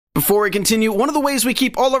Before we continue, one of the ways we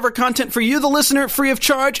keep all of our content for you, the listener, free of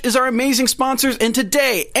charge is our amazing sponsors, and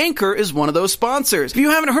today, Anchor is one of those sponsors. If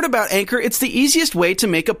you haven't heard about Anchor, it's the easiest way to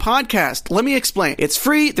make a podcast. Let me explain. It's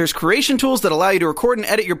free, there's creation tools that allow you to record and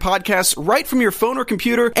edit your podcasts right from your phone or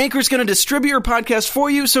computer. Anchor's going to distribute your podcast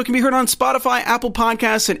for you so it can be heard on Spotify, Apple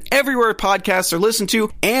Podcasts, and everywhere podcasts are listened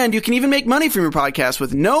to, and you can even make money from your podcast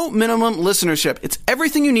with no minimum listenership. It's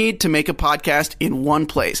everything you need to make a podcast in one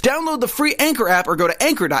place. Download the free Anchor app or go to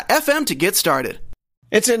anchor.fm to get started.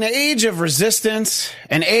 It's an age of resistance,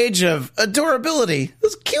 an age of adorability,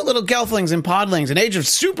 those cute little gelflings and podlings, an age of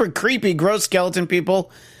super creepy, gross skeleton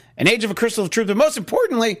people, an age of a crystal of truth, but most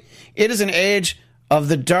importantly, it is an age of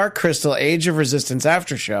the Dark Crystal Age of Resistance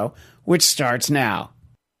after show, which starts now.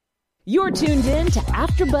 You're tuned in to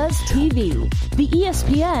AfterBuzz TV, the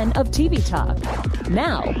ESPN of TV talk.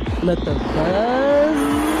 Now, let the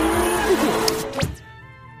buzz begin.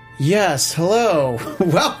 Yes, hello.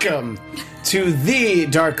 Welcome to the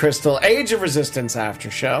Dark Crystal Age of Resistance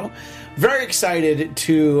after show. Very excited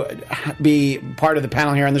to be part of the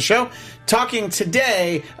panel here on the show, talking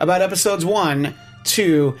today about episodes 1,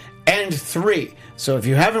 2, and 3. So if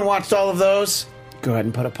you haven't watched all of those, go ahead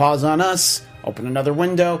and put a pause on us, open another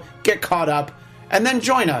window, get caught up, and then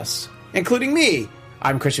join us, including me.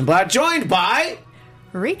 I'm Christian Blatt, joined by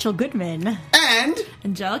Rachel Goodman and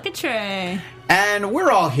Angelica Trey. And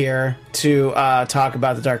we're all here to talk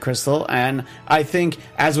about the Dark Crystal, and I think,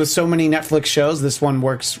 as with so many Netflix shows, this one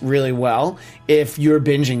works really well if you're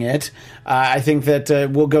binging it. I think that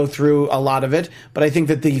we'll go through a lot of it, but I think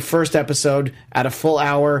that the first episode, at a full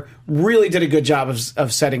hour, really did a good job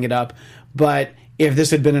of setting it up. But if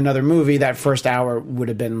this had been another movie, that first hour would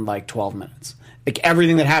have been like 12 minutes. Like,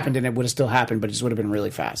 everything that happened in it would have still happened, but it just would have been really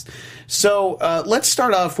fast. So let's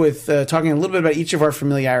start off with talking a little bit about each of our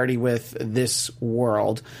familiarity with this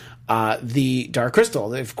world. The Dark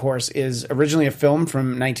Crystal, of course, is originally a film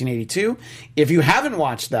from 1982. If you haven't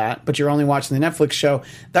watched that, but you're only watching the Netflix show,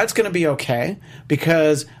 that's going to be okay,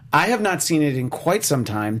 because I have not seen it in quite some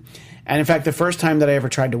time. And in fact, the first time that I ever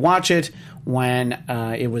tried to watch it, when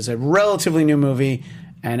it was a relatively new movie,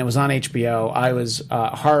 and it was on HBO, I was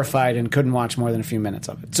horrified and couldn't watch more than a few minutes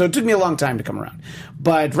of it. So it took me a long time to come around.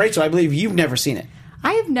 But Rachel, I believe you've never seen it.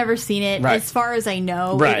 I have never seen it, right, as far as I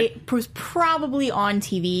know. Right. It was probably on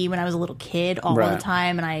TV when I was a little kid all right, the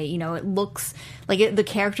time, and it looks like the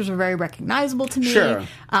characters are very recognizable to me. Sure.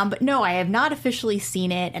 But no, I have not officially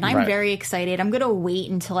seen it, and I'm right, very excited. I'm going to wait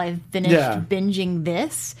until I've finished binging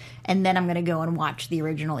this, and then I'm going to go and watch the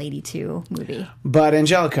original 82 movie. But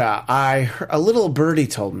Angelica, a little birdie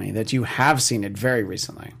told me that you have seen it very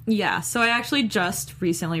recently. Yeah, so I actually just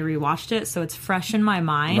recently rewatched it, so it's fresh in my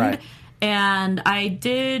mind. Right. And I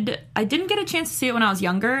didn't get a chance to see it when I was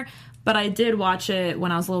younger, but I did watch it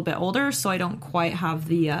when I was a little bit older, so I don't quite have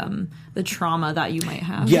the trauma that you might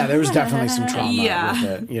have. Yeah, there was definitely some trauma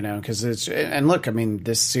Yeah. with it, because it's, and look, I mean,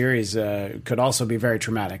 this series could also be very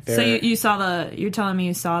traumatic. So you saw you're telling me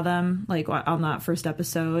you saw them like on that first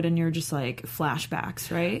episode, and you're just like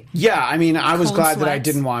flashbacks, right? Yeah, I mean, I was Cold glad that I sweats.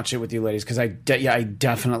 didn't watch it with you ladies, because I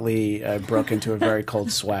definitely broke into a very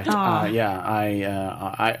cold sweat. I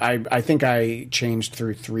think I changed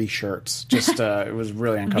through 3 shirts. Just it was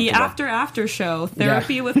really uncomfortable. The after show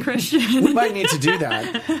therapy with Christian. We might need to do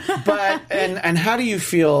that. But and how do you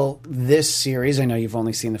feel this series? I know you've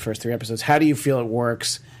only seen the first 3 episodes. How do you feel it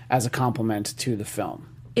works as a complement to the film?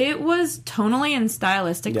 It was tonally and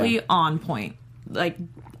stylistically on point. Like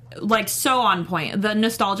so on point. The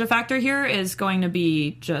nostalgia factor here is going to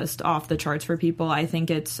be just off the charts for people. I think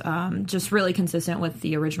it's just really consistent with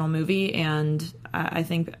the original movie, and I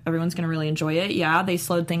think everyone's going to really enjoy it. Yeah, they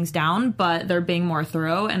slowed things down, but they're being more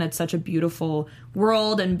thorough, and it's such a beautiful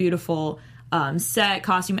world and beautiful set,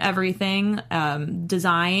 costume, everything,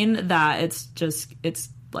 design, that it's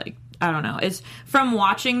like, I don't know. It's from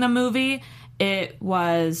watching the movie, it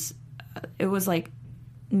was like,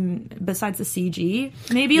 besides the CG,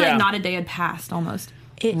 maybe like not a day had passed almost.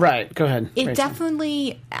 Right, go ahead. It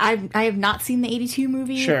definitely, I have not seen the 82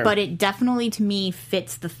 movie, Sure, but it definitely, to me,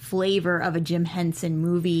 fits the flavor of a Jim Henson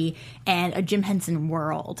movie and a Jim Henson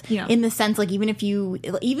world. Yeah. In the sense, like, even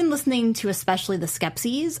listening to especially the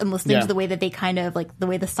Skepsies and listening to the way that they kind of, like, the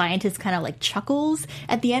way the scientist kind of, like, chuckles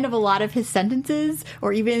at the end of a lot of his sentences,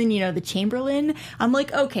 or even, the Chamberlain, I'm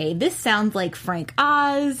like, okay, this sounds like Frank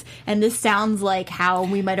Oz, and this sounds like how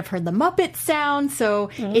we might have heard the Muppets sound,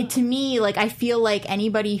 so it, to me, like, I feel like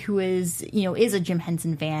anybody who is a Jim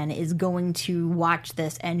Henson fan is going to watch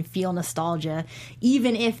this and feel nostalgia,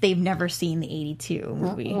 even if they've never seen the 82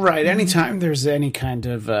 movie. Right. Anytime there's any kind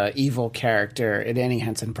of evil character in any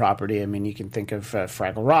Henson property, I mean, you can think of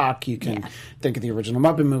Fraggle Rock, you can think of the original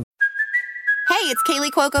Muppet movie. it's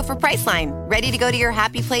Kaylee Cuoco for Priceline. Ready to go to your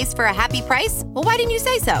happy place for a happy price? Well, why didn't you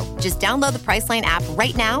say so? Just download the Priceline app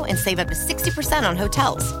right now and save up to 60% on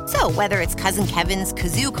hotels. So whether it's Cousin Kevin's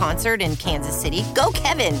Kazoo Concert in Kansas City, go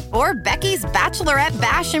Kevin, or Becky's Bachelorette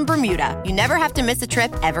Bash in Bermuda, you never have to miss a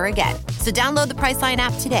trip ever again. So download the Priceline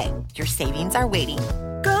app today. Your savings are waiting.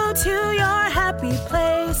 Go to your happy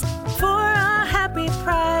place for a happy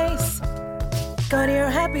price. Go to your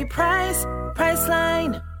happy price,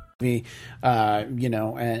 Priceline.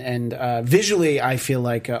 Visually, I feel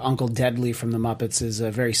like Uncle Deadly from the Muppets is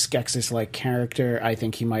a very Skeksis-like character. I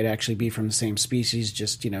think he might actually be from the same species,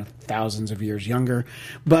 just thousands of years younger.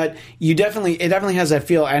 But it definitely has that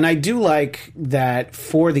feel, and I do like that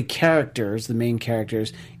for the characters, the main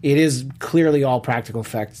characters, it is clearly all practical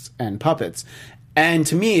effects and puppets. And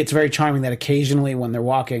to me, it's very charming that occasionally when they're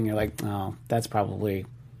walking, you're like, oh, that's probably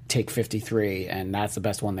take 53 and that's the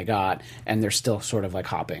best one they got, and they're still sort of like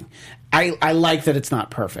hopping. I like that it's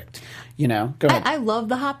not perfect. Go ahead. I love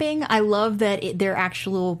the hopping. I love that they're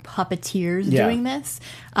actual puppeteers doing this.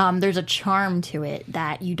 There's a charm to it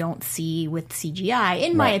that you don't see with CGI,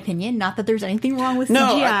 in my opinion. Not that there's anything wrong with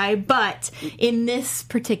CGI, but in this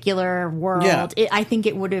particular world, I think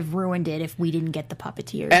it would have ruined it if we didn't get the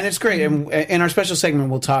puppeteers. And it's great. And in our special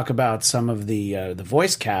segment, we'll talk about some of the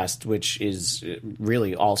voice cast, which is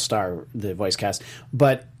really all-star, the voice cast.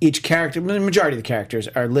 But each character, the majority of the characters,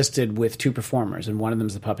 are listed with two performers, and one of them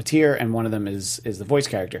is the puppeteer, and one of them is the voice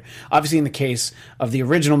character. Obviously, in the case of the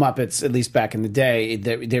original Muppets, at least back in the day,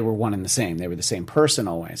 they were one and the same. They were the same person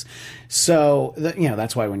always. So,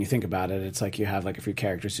 that's why when you think about it, it's like you have like a few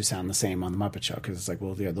characters who sound the same on the Muppet Show, because it's like,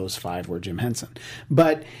 well, those five were Jim Henson.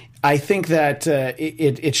 But I think that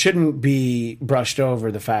it shouldn't be brushed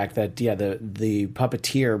over, the fact that, the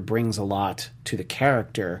puppeteer brings a lot to the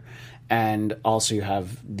character. And also you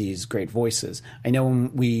have these great voices. I know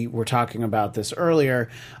when we were talking about this earlier,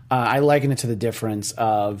 I liken it to the difference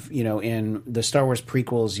of, in the Star Wars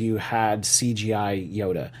prequels, you had CGI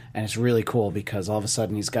Yoda. And it's really cool because all of a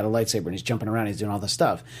sudden he's got a lightsaber and he's jumping around, he's doing all this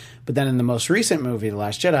stuff. But then in the most recent movie, The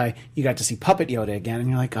Last Jedi, you got to see Puppet Yoda again. And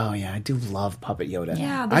you're like, oh yeah, I do love Puppet Yoda.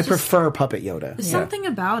 Yeah, I prefer Puppet Yoda. There's something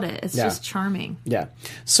about it. It's just charming. Yeah.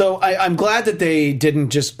 So I'm glad that they didn't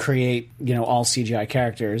just create, all CGI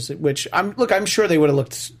characters, which I'm sure they would have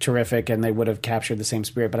looked terrific and they would have captured the same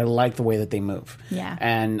spirit, but I like the way that they move. Yeah.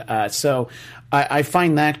 And so I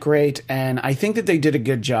find that great, and I think that they did a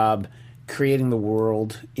good job creating the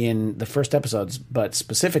world in the first episodes, but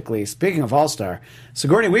specifically, speaking of All-Star,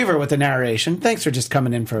 Sigourney Weaver with the narration. Thanks for just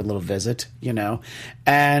coming in for a little visit,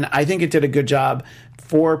 And I think it did a good job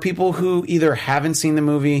for people who either haven't seen the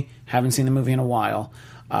movie in a while.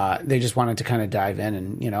 They just wanted to kind of dive in,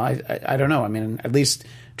 and I don't know. I mean, at least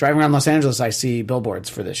driving around Los Angeles, I see billboards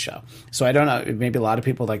for this show. So I don't know. Maybe a lot of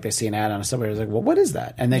people, like, they see an ad on a subway, they're like, well, what is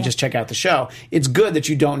that? And they just check out the show. It's good that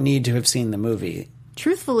you don't need to have seen the movie.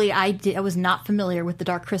 Truthfully, I was not familiar with the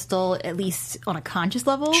Dark Crystal, at least on a conscious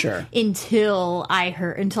level, until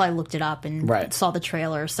I looked it up and saw the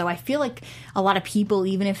trailer. So I feel like a lot of people,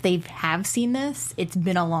 even if they have seen this, it's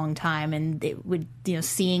been a long time, and it would,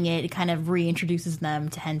 seeing it kind of reintroduces them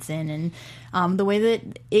to Henson and the way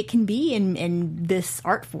that it can be in this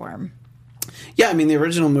art form. Yeah, I mean, the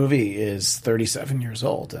original movie is 37 years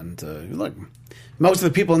old, and look, most of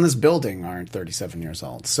the people in this building aren't 37 years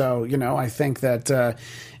old. So, I think that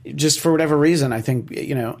just for whatever reason, I think,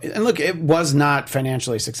 and look, it was not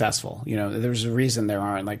financially successful. There's a reason there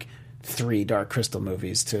aren't like 3 Dark Crystal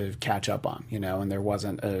movies to catch up on, and there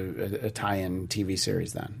wasn't a tie-in TV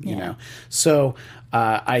series then, you know. So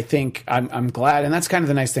I think I'm glad, and that's kind of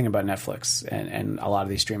the nice thing about Netflix and a lot of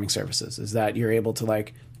these streaming services is that you're able to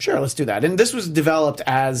like, sure, let's do that. And this was developed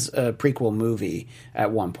as a prequel movie at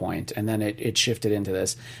one point, and then it shifted into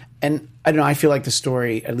this. And I don't know, I feel like the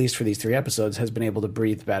story, at least for these 3 episodes, has been able to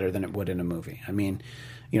breathe better than it would in a movie. I mean,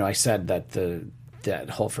 I said that that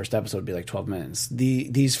whole first episode would be like 12 minutes.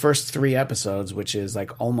 These first 3 episodes, which is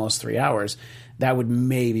like almost 3 hours, that would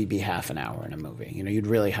maybe be half an hour in a movie. You'd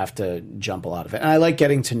really have to jump a lot of it. And I like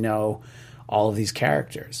getting to know all of these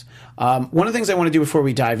characters. One of the things I want to do before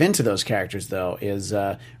we dive into those characters, though, is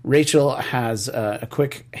Rachel has a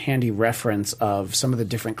quick, handy reference of some of the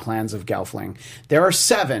different clans of Gelfling. There are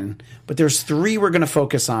 7, but there's 3 we're going to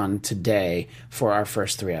focus on today for our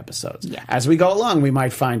first 3 episodes. Yeah. As we go along, we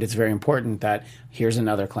might find it's very important that here's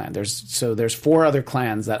another clan. There's 4 other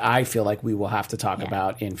clans that I feel like we will have to talk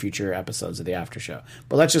about in future episodes of the After Show.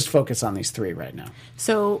 But let's just focus on these 3 right now.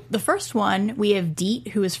 So the first one, we have Deet,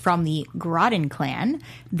 who is from the Grot Groton clan.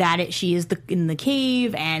 She is in the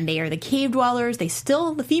cave, and they are the cave dwellers.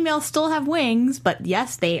 The females still have wings, but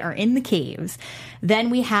yes, they are in the caves.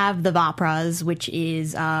 Then we have the Vapras, which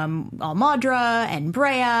is Almadra and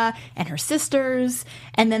Brea and her sisters.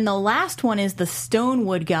 And then the last one is the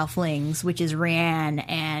Stonewood Gelflings, which is Rianne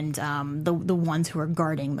and the ones who are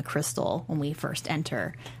guarding the crystal when we first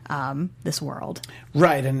enter this world.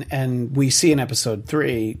 Right, and we see in episode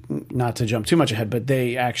 3, not to jump too much ahead, but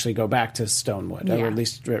they actually go back to Stonewood, or at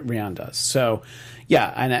least Rianne does. So,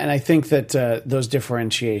 yeah, and I think that those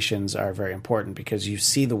differentiations are very important because you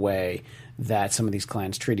see the way that some of these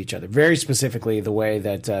clans treat each other. Very specifically, the way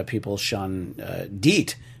that people shun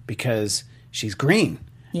Deet because she's green.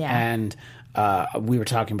 Yeah. And we were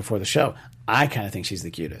talking before the show. I kind of think she's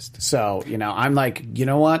the cutest. So, I'm like, you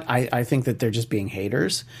know what? I think that they're just being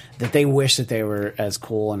haters, that they wish that they were as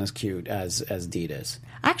cool and as cute as Deet is.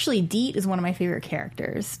 Actually, Deet is one of my favorite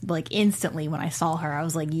characters. Like, instantly when I saw her, I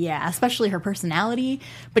was like, yeah, especially her personality.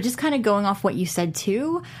 But just kind of going off what you said,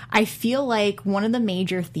 too, I feel like one of the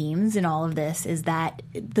major themes in all of this is that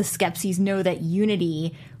the Skepsies know that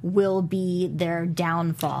unity will be their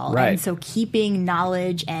downfall. Right. And so keeping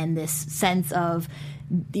knowledge and this sense of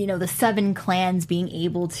the 7 clans being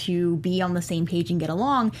able to be on the same page and get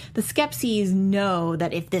along, the Skepsies know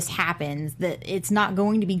that if this happens, that it's not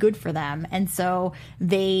going to be good for them. And so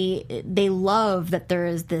they love that there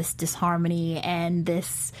is this disharmony and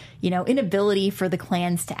this, inability for the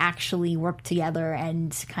clans to actually work together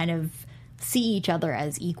and kind of see each other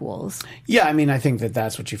as equals. Yeah, I mean, I think that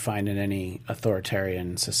that's what you find in any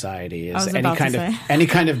authoritarian society is any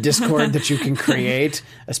kind of discord that you can create,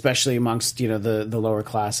 especially amongst the lower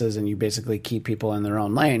classes, and you basically keep people in their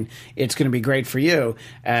own lane. It's going to be great for you,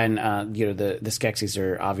 and the Skeksis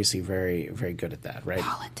are obviously very, very good at that, right?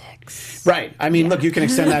 Politics, right? I mean, look, you can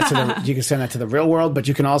extend that to the real world, but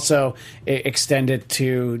you can also extend it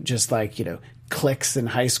to just like cliques in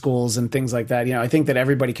high schools and things like that. I think that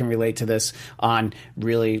everybody can relate to this on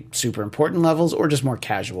really super important levels or just more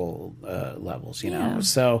casual levels,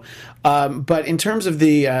 So, but in terms of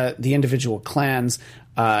the individual clans,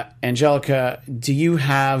 Angelica, do you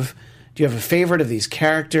have a favorite of these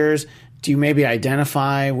characters? Do you maybe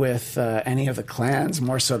identify with any of the clans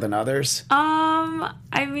more so than others?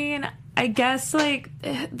 I mean, I guess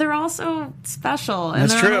they're all so special in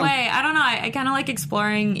That's their true. own way. I don't know. I kind of like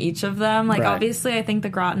exploring each of them. Right. Obviously, I think the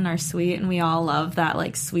Groton are sweet, and we all love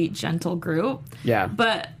that sweet, gentle group. Yeah.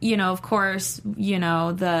 But of course, we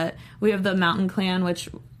have the Mountain Clan. Which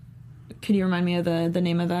could you remind me of the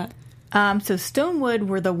name of that? So Stonewood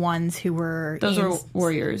were the ones who were... Those were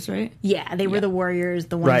warriors, right? Yeah, they were the warriors,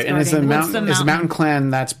 the ones right, and it's the guarding... Mountain Clan,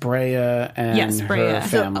 that's Brea and her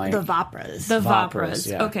family. The Vapras. The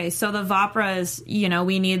Vapras. Yeah. Okay, so the Vapras,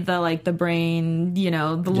 we need the brain,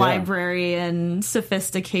 the library and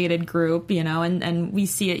sophisticated group, and we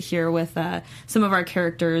see it here with some of our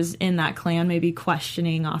characters in that clan maybe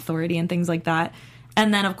questioning authority and things like that.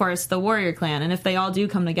 And then, of course, the warrior clan. And if they all do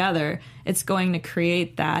come together, it's going to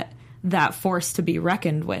create that force to be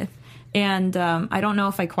reckoned with. And I don't know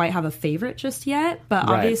if I quite have a favorite just yet, but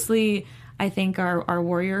obviously I think our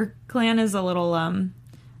warrior clan is a little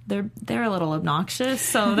they're a little obnoxious,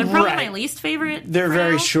 so they're probably my least favorite. They're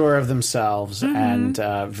very sure of themselves and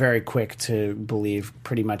very quick to believe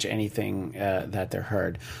pretty much anything that they're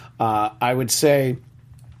heard. I would say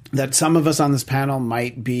that some of us on this panel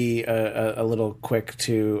might be a little quick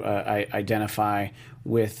to identify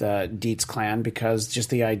with Deet's clan because just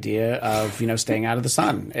the idea of staying out of the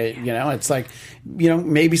sun. It's like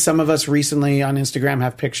maybe some of us recently on Instagram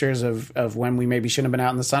have pictures of when we maybe shouldn't have been out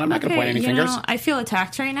in the sun. I'm not going to point any fingers. I feel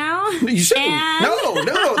attacked right now. You shouldn't.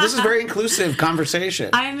 No. This is very inclusive conversation.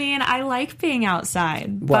 I mean, I like being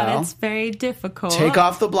outside, but it's very difficult. Take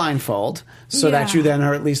off the blindfold so that you then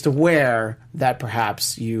are at least aware that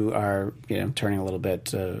perhaps you are turning a little bit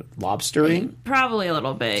lobstery. Probably a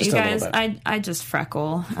little bit. Just you guys, I just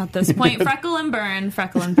freckle at this point. freckle and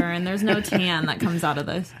burn. There's no tan that comes out of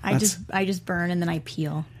this. I just burn and then I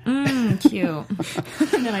peel. Cute.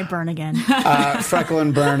 And then I burn again. Freckle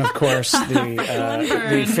and burn, of course,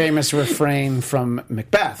 the famous refrain from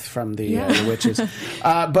Macbeth, from the witches.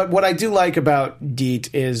 But what I do like about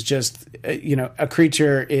Deet is just, a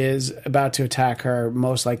creature is about to attack her,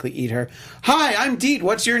 most likely eat her. Hi, I'm Deet.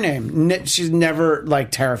 What's your name? She's never,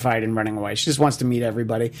 terrified and running away. She just wants to meet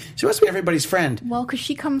everybody. She wants to be everybody's friend. Well, because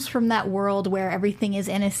she comes from that world where everything is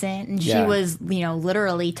innocent, and she was,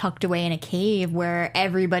 literally tucked away in a cave where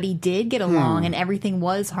everybody did get along and everything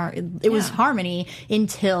was was harmony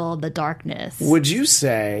until the darkness. Would you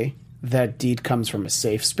say that Deet comes from a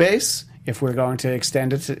safe space if we're going to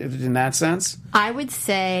extend it in that sense. I would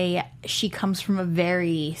say she comes from a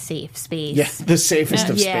very safe space. Yeah, the safest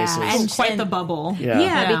of spaces. And Quite the bubble.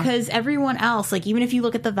 Yeah, because everyone else, like even if you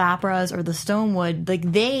look at the Vapras or the Stonewood,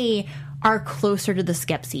 like they are closer to the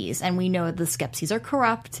Skepsies, and we know the Skepsies are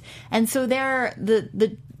corrupt, and so they're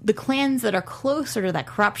the clans that are closer to that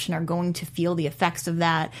corruption are going to feel the effects of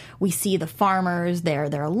that. We see the farmers, their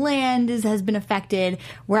land has been affected,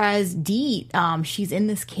 whereas Deet, she's in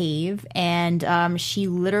this cave, and she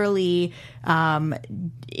literally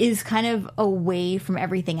is kind of away from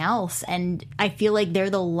everything else, and I feel like they're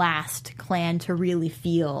the last clan to really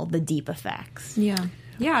feel the deep effects. Yeah,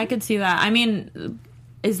 I could see that. I mean,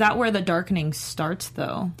 is that where the darkening starts,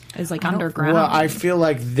 though? Is like underground? Well, I feel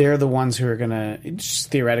like they're the ones who are going to,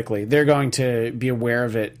 just theoretically, they're going to be aware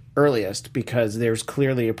of it earliest because there's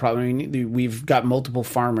clearly a problem. I mean, we've got multiple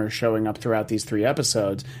farmers showing up throughout these 3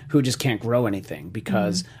 episodes who just can't grow anything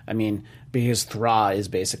because, because Thra is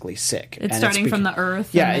basically sick. It's starting from the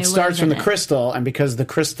earth. Yeah, it starts from the crystal, and because the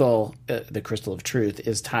crystal of truth,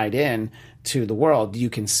 is tied in to the world,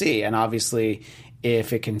 you can see, and obviously,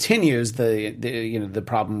 if it continues, the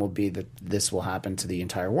problem will be that this will happen to the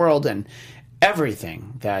entire world and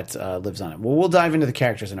everything that lives on it. Well, we'll dive into the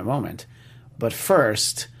characters in a moment, but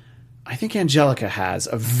first, I think Angelica has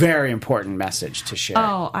a very important message to share.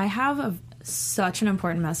 Oh, I have such an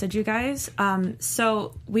important message, you guys.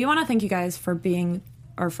 So we want to thank you guys for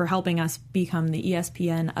for helping us become the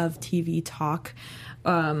ESPN of TV talk.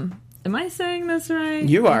 Am I saying this right?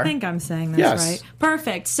 You are. I think I'm saying this right.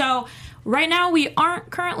 Perfect. So right now we aren't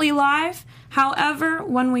currently live. However,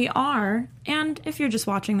 when we are, and if you're just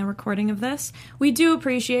watching the recording of this, we do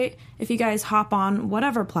appreciate if you guys hop on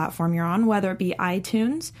whatever platform you're on, whether it be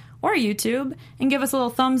iTunes or YouTube, and give us a little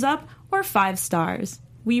thumbs up or 5 stars.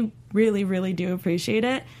 We really, really do appreciate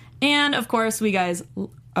it. And of course, we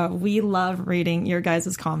love reading your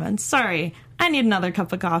guys' comments. Sorry, I need another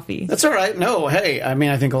cup of coffee. That's all right. No, hey, I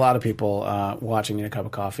mean, I think a lot of people watching need a cup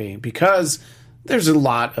of coffee because there's a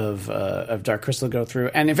lot of Dark Crystal to go through.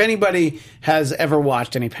 And if anybody has ever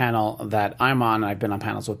watched any panel that I'm on, I've been on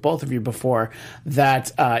panels with both of you before,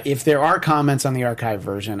 that if there are comments on the archive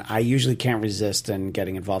version, I usually can't resist in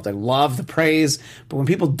getting involved. I love the praise, but when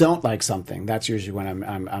people don't like something, that's usually when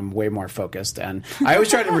I'm way more focused. And I always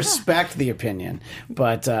try to respect the opinion,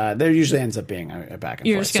 but there usually ends up being a back and forth.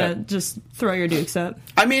 You're just going to just throw your dukes up?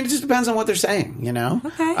 I mean, it just depends on what they're saying, you know?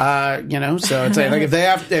 Okay. So it's like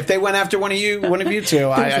if they went after one of you two,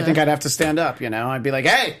 I think I'd have to stand up, you know? I'd be like,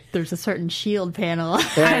 hey! There's a certain S.H.I.E.L.D. panel.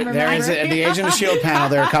 There is the Agent of S.H.I.E.L.D. panel.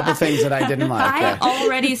 There are a couple things that I didn't like. I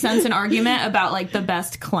already sense an argument about, like, the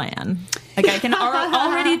best clan. Like, I can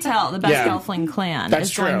already tell the best Gelfling clan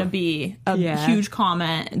is going to be a huge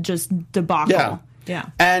comment, just debacle. Yeah.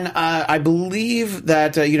 And I believe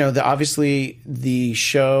that, obviously the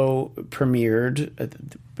show premiered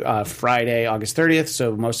Friday, August 30th,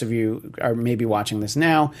 so most of you are maybe watching this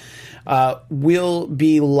now. We'll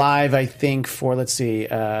be live, I think, for,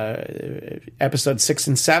 episode 6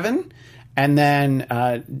 and 7. And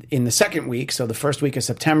then in the second week, so the first week of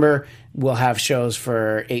September, we'll have shows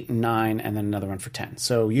for 8 and 9, and then another one for 10.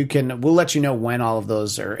 So we'll let you know when all of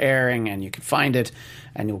those are airing, and you can find it,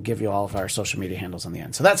 and we'll give you all of our social media handles on the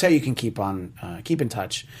end. So that's how you can keep in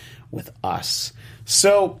touch with us.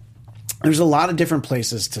 So there's a lot of different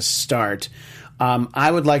places to start. I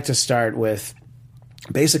would like to start with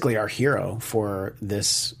basically our hero for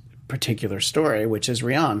this particular story, which is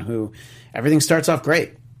Rian, who everything starts off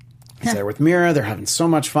great. He's there with Mira. They're having so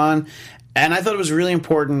much fun. And I thought it was really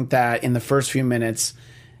important that in the first few minutes,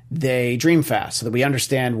 they dream fast so that we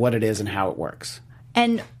understand what it is and how it works.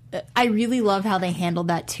 And I really love how they handled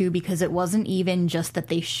that, too, because it wasn't even just that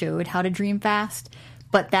they showed how to dream fast,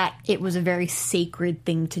 but that it was a very sacred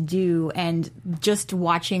thing to do. And just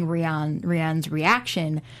watching Rian's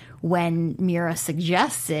reaction when Mira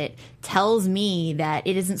suggests it tells me that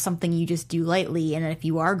it isn't something you just do lightly, and that if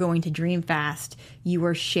you are going to dream fast, you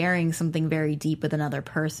are sharing something very deep with another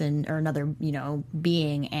person or another,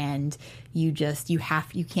 being, and you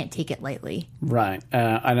can't take it lightly. Right.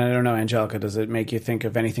 And I don't know, Angelica, does it make you think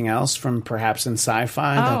of anything else from perhaps in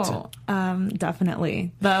sci-fi?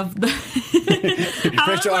 Definitely.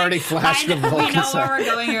 Rachel already flashed the Vulcan. We know where we're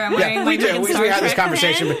going here. We do. We had this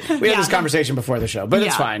conversation. We had this conversation before the show, but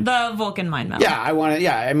it's fine. The Vulcan mind meld. Yeah, I want to.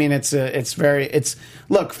 Yeah, I mean,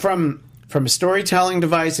 look, from a storytelling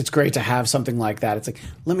device, it's great to have something like that. It's like,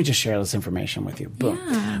 let me just share this information with you. Boom.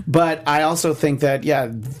 Yeah. But I also think that,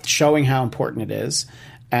 showing how important it is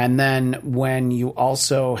And then when you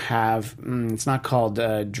also have, it's not called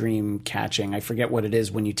dream catching. I forget what it is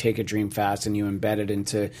when you take a dream fast and you embed it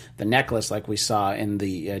into the necklace, like we saw in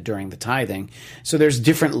the during the tithing. So there's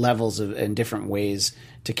different levels and different ways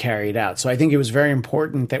to carry it out. So I think it was very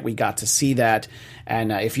important that we got to see that.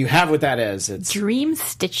 And if you have what that is, it's dream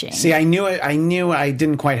stitching. See, I knew I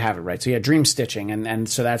didn't quite have it right. So yeah, dream stitching, and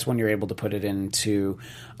so that's when you're able to put it into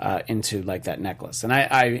like that necklace. And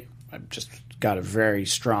I just got a very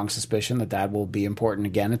strong suspicion that will be important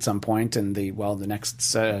again at some point in the next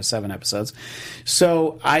 7 episodes.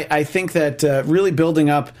 So I think that really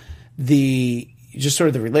building up just sort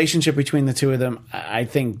of the relationship between the two of them, I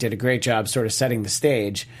think did a great job sort of setting the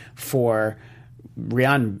stage for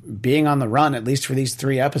Rian being on the run, at least for these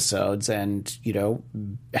 3 episodes, and,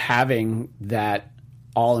 having that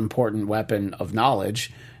all-important weapon of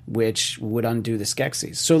knowledge, which would undo the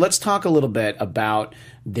Skeksis. So let's talk a little bit about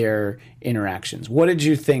their interactions. What did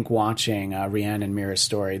you think watching Rian and Mira's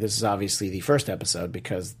story? This is obviously the first episode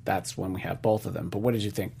because that's when we have both of them. But what did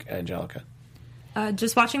you think, Angelica?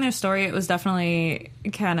 Just watching their story, it was definitely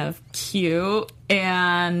kind of cute.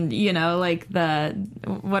 And, like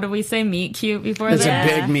what did we say, meet cute before It's that?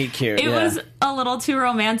 a big meet cute. It was a little too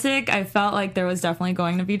romantic. I felt like there was definitely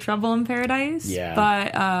going to be trouble in paradise. Yeah.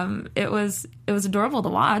 But it was adorable to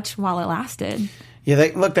watch while it lasted. Yeah,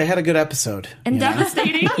 they had a good episode. And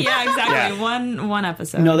devastating? Yeah, exactly. Yeah. One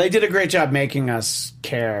episode. No, they did a great job making us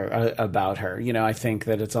care about her. I think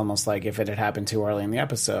that it's almost like if it had happened too early in the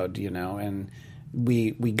episode, and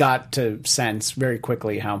we got to sense very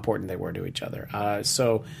quickly how important they were to each other.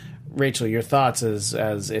 So, Rachel, your thoughts as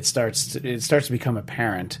it starts to become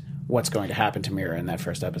apparent what's going to happen to Mira in that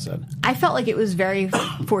first episode? I felt like it was very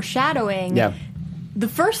foreshadowing. Yeah. The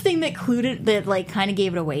first thing that kind of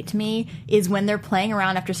gave it away to me is when they're playing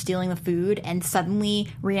around after stealing the food, and suddenly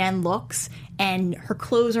Rian looks and her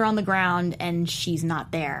clothes are on the ground and she's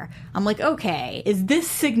not there. I'm like, okay, is this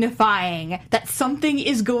signifying that something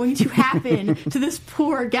is going to happen to this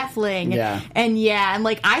poor Gelfling? Yeah. And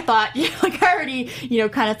I thought, I already,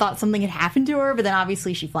 kind of thought something had happened to her, but then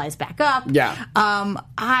obviously she flies back up. Yeah.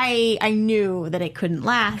 I knew that it couldn't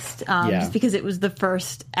last, just because it was the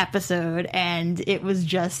first episode and it was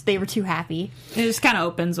just, they were too happy. It just kind of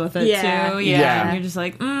opens with it, Yeah. too. Yeah. And you're just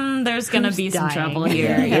like, there's going to Who's be some dying? trouble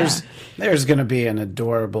here. Yeah. There's going to be an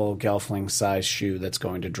adorable Gelfling-sized shoe that's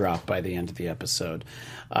going to drop by the end of the episode.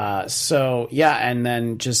 And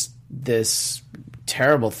then just this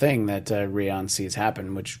terrible thing that Rian sees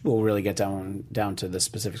happen, which we'll really get down to the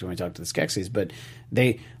specifics when we talk to the Skeksis, but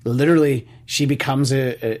she becomes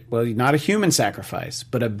not a human sacrifice,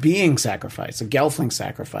 but a being sacrifice, a Gelfling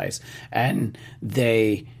sacrifice, and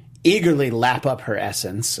they eagerly lap up her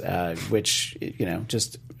essence, which,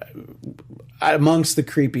 just amongst the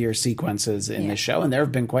creepier sequences in this show, and there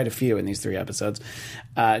have been quite a few in these 3 episodes,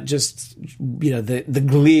 the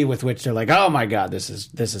glee with which they're like, oh my god, this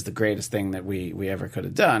is the greatest thing that we ever could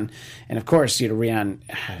have done. And of course, Rian,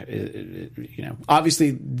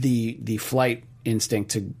 obviously the flight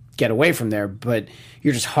instinct to get away from there, but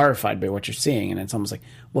you're just horrified by what you're seeing, and it's almost like,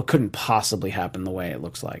 what couldn't possibly happen the way it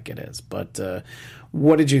looks like it is. But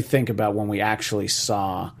what did you think about when we actually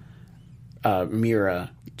saw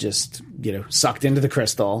Mira just sucked into the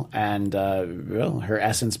crystal and her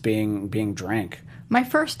essence being drank? My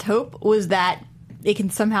first hope was that it can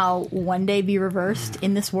somehow one day be reversed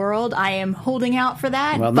in this world. I am holding out for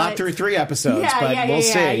that. Well, not through 3 episodes, but we'll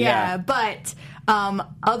see. Yeah. But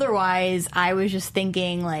otherwise, I was just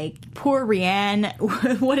thinking, poor Rian,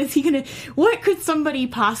 what could somebody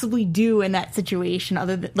possibly do in that situation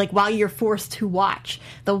other than, while you're forced to watch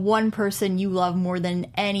the one person you love more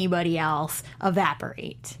than anybody else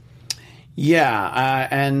evaporate? Yeah,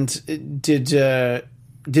 and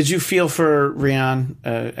did you feel for Rian,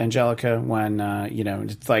 Angelica, when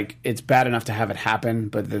it's like it's bad enough to have it happen,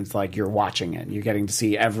 but then it's like you're watching it, you're getting to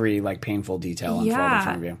see every painful detail unfold in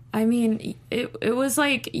front of you. I mean, it was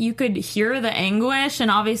like you could hear the anguish, and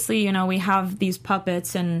obviously, we have these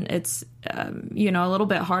puppets, and it's a little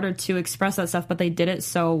bit harder to express that stuff, but they did it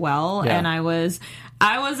so well, and I was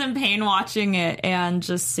in pain watching it and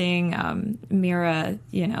just seeing Mira,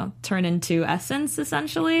 turn into essence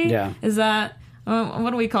essentially. Yeah, is that? What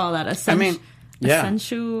do we call that? Ascension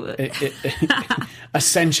to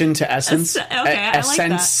essence. Okay, I like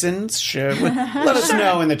that. Sure. Let us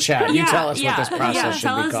know in the chat. You tell us what this process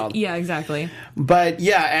should be called. Yeah, exactly. But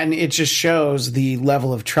and it just shows the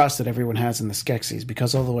level of trust that everyone has in the Skeksis,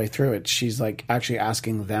 because all the way through it, she's actually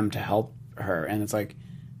asking them to help her, and it's like,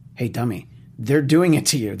 hey, dummy, they're doing it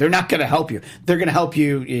to you. They're not going to help you. They're going to help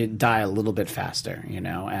you die a little bit faster,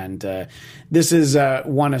 And this is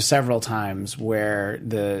one of several times where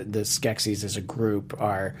the Skeksis as a group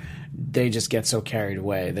they just get so carried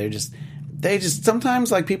away. They just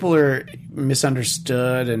sometimes, like, people are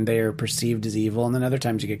misunderstood and they are perceived as evil, and then other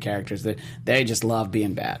times you get characters that they just love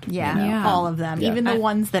being bad. Yeah, all of them. Yeah. Even the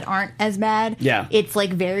ones that aren't as bad. Yeah. It's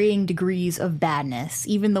like varying degrees of badness.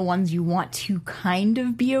 Even the ones you want to kind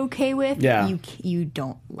of be okay with, you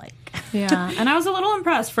don't like. Yeah, and I was a little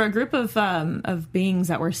impressed for a group of beings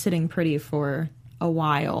that were sitting pretty for a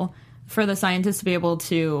while. For the scientists to be able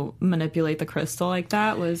to manipulate the crystal like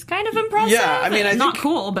that was kind of impressive. Yeah, I mean, not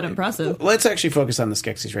cool, but impressive. Let's actually focus on the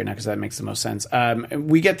Skeksis right now because that makes the most sense.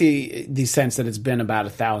 We get the sense that it's been about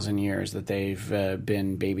 1,000 years that they've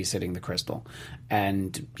been babysitting the crystal,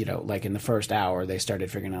 and like in the first hour, they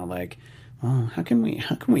started figuring out like, oh, how can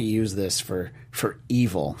we use this for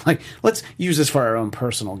evil? Like, let's use this for our own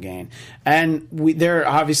personal gain. And there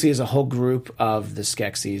obviously is a whole group of the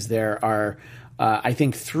Skeksis. There are. I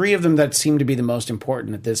think 3 of them that seem to be the most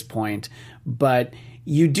important at this point, but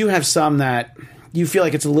you do have some that you feel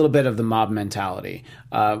like it's a little bit of the mob mentality.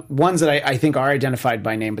 Ones that I think are identified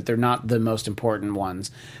by name, but they're not the most important ones,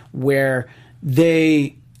 where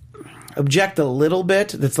they object a little bit.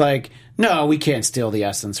 That's like, no, we can't steal the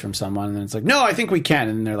essence from someone. And then it's like, no, I think we can.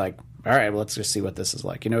 And they're like, all right, well, let's just see what this is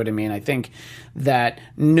like. You know what I mean? I think that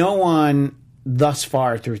no one thus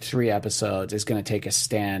far through 3 episodes is going to take a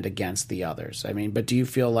stand against the others. I mean, but do you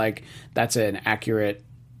feel like that's an accurate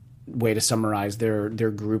way to summarize their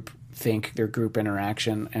group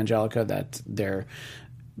interaction, Angelica, that there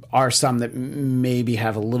are some that maybe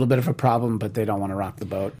have a little bit of a problem, but they don't want to rock the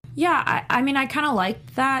boat? Yeah, I mean, I kind of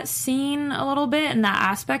like that scene a little bit and that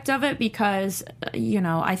aspect of it because,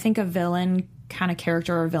 I think a villain kind of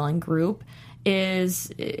character or villain group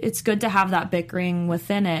it's good to have that bickering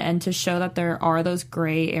within it and to show that there are those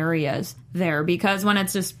gray areas there, because when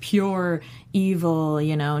it's just pure evil,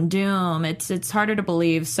 and doom, it's harder to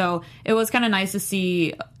believe. So it was kind of nice to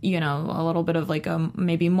see, a little bit of like a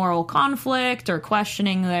maybe moral conflict or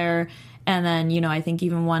questioning there. And then, I think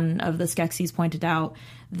even one of the Skeksis pointed out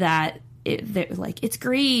that it's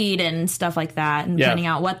greed and stuff like that, and pointing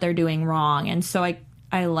out what they're doing wrong. And so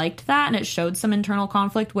I liked that, and it showed some internal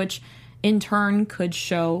conflict, which in turn could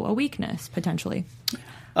show a weakness, potentially.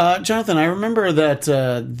 Jonathan, I remember that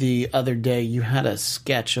the other day you had a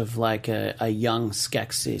sketch of like a young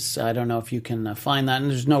Skeksis. I don't know if you can find that,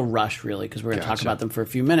 and there's no rush really because we're going to talk about them for a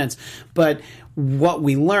few minutes. But what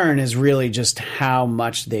we learn is really just how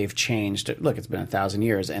much they've changed. Look, it's been 1,000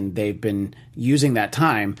 years, and they've been using that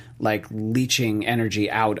time like leeching energy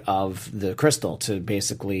out of the crystal to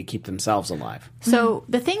basically keep themselves alive. So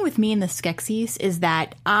the thing with me and the Skeksis is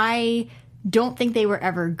that I don't think they were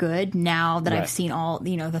ever good. Now that I've seen all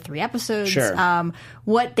the 3 episodes, sure.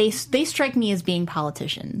 What they strike me as being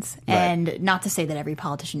politicians, and not to say that every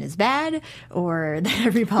politician is bad or that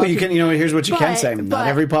every politician. Well, you can, here's what you can say: not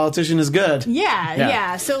every politician is good.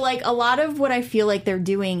 Yeah. So like a lot of what I feel like they're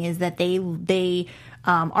doing is that they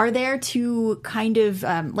are there to kind of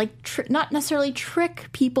not necessarily trick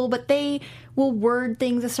people, but they will word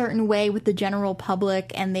things a certain way with the general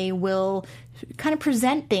public, and they will kind of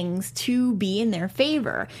present things to be in their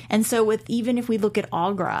favor. And so even if we look at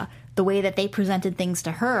Aughra, the way that they presented things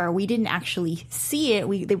to her, we didn't actually see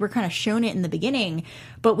it. They were kind of shown it in the beginning,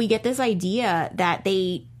 but we get this idea that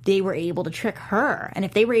they were able to trick her. And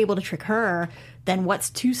if they were able to trick her, then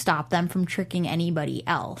what's to stop them from tricking anybody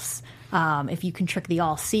else? If you can trick the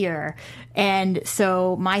all-seer. And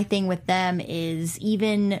so my thing with them is,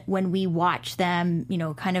 even when we watch them,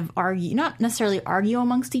 kind of argue, not necessarily argue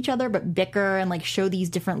amongst each other, but bicker and like show these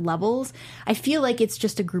different levels, I feel like it's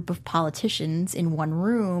just a group of politicians in one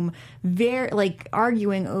room,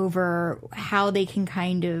 arguing over how they can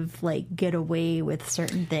kind of like get away with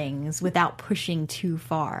certain things without pushing too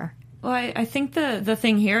far. Well, I think the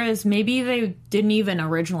thing here is maybe they didn't even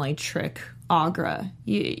originally trick Aughra.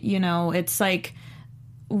 It's like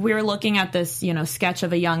we're looking at this, sketch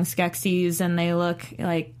of a young Skeksis, and they look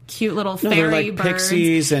like cute little fairy birds.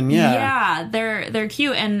 Pixies, and they're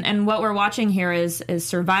cute. And what we're watching here is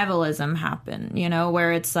survivalism happen.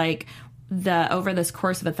 Where it's like over this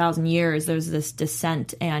course of 1,000 years, there's this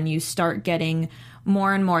descent, and you start getting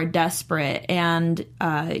more and more desperate, and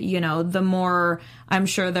the more I'm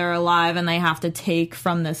sure they're alive and they have to take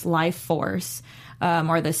from this life force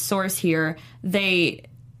or this source here, they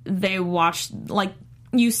watch, like,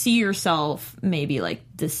 you see yourself maybe like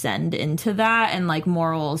descend into that, and like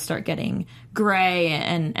morals start getting gray,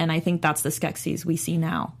 and I think that's the Skeksis we see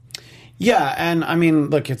now. Yeah, and I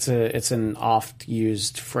mean, look, it's an oft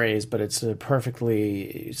used phrase, but it's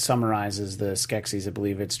perfectly summarizes the Skeksis. I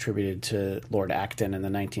believe it's attributed to Lord Acton in the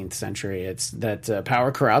 19th century. It's that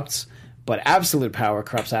power corrupts, but absolute power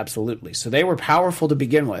corrupts absolutely. So they were powerful to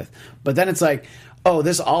begin with, but then it's like, oh,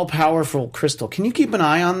 this all-powerful crystal. Can you keep an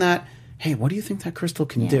eye on that? Hey, what do you think that crystal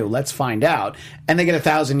can do? Let's find out. And they get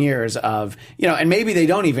 1,000 years of, and maybe they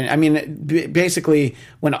don't even, I mean, basically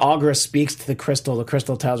when Aughra speaks to the crystal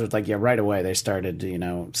tells her, it's like, yeah, right away they started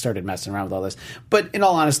messing around with all this. But in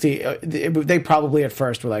all honesty, they probably at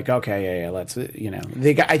first were like, okay, yeah, let's,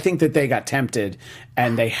 I think that they got tempted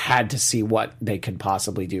and they had to see what they could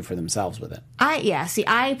possibly do for themselves with it.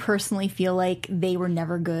 I personally feel like they were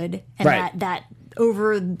never good. And that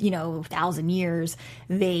over 1,000 years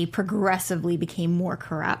they progressively became more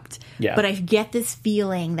corrupt. But I get this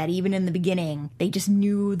feeling that even in the beginning they just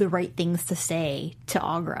knew the right things to say to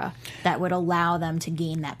Aughra that would allow them to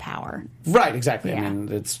gain that power. Right, exactly. I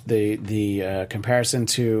mean, it's the comparison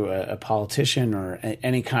to a politician or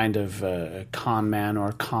any kind of con man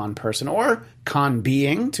or con person or con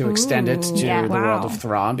being, to extend it to the world of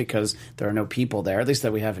Thrawn, because there are no people there, at least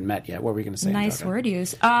that we haven't met yet. What were we going to say? Nice word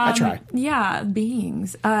use. I try. Yeah,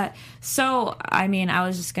 beings. So, I mean, I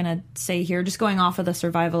was just going to say here, just going off of the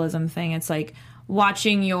survivalism thing, it's like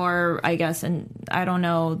watching your, I guess, and I don't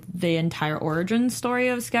know the entire origin story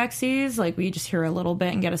of Skeksis. Like, we just hear a little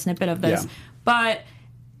bit and get a snippet of this. Yeah. But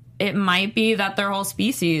it might be that their whole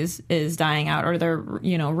species is dying out, or their,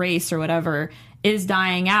 race or whatever is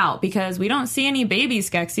dying out, because we don't see any baby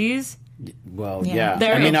Skeksis. Well, yeah.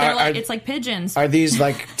 It's like pigeons. Are these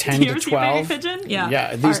like 10 to 12? See a baby pigeon? Yeah.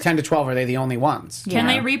 Yeah. These 10 to 12, are they the only ones? Can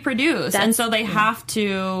they reproduce? And so they have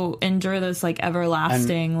to endure this like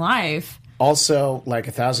everlasting life. Also, like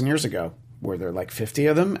 1,000 years ago, were there like 50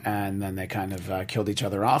 of them, and then they kind of killed each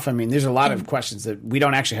other off? I mean, there's a lot of questions that we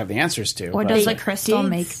don't actually have the answers to. Or does the crystal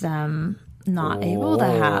make them not able to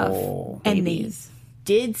have babies?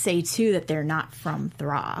 Did say too that they're not from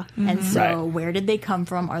Thra, and so where did they come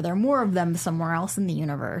from? Are there more of them somewhere else in the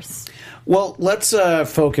universe? Well, let's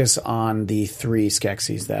focus on the 3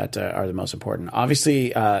 Skeksis that are the most important. Obviously,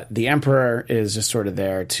 the Emperor is just sort of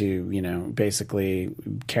there to, basically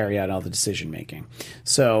carry out all the decision making.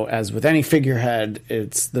 So, as with any figurehead,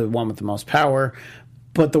 it's the one with the most power,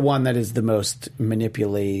 but the one that is the most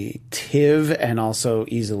manipulative and also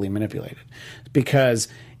easily manipulated, because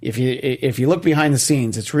if you look behind the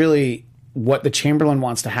scenes, it's really what the Chamberlain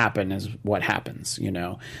wants to happen is what happens,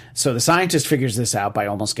 So the scientist figures this out by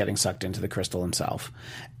almost getting sucked into the crystal himself.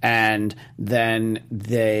 And then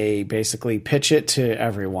they basically pitch it to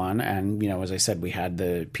everyone. And, as I said, we had we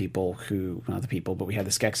had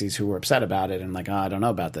the Skeksis who were upset about it and like, I don't know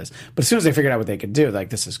about this. But as soon as they figured out what they could do, like,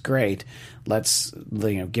 this is great. Let's,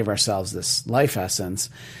 give ourselves this life essence.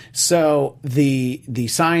 So the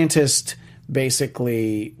scientist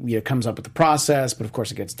basically comes up with the process, but of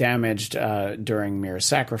course it gets damaged during Mira's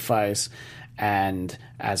sacrifice. And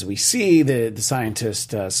as we see, the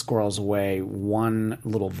scientist squirrels away one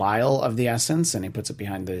little vial of the essence, and he puts it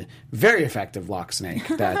behind the very effective lock snake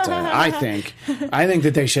that I think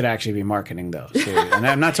that they should actually be marketing those. And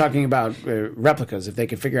I'm not talking about replicas. If they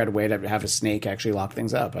could figure out a way to have a snake actually lock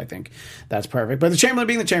things up, I think that's perfect. But the Chamberlain,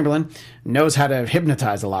 being the Chamberlain, knows how to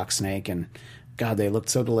hypnotize a lock snake, and God, they looked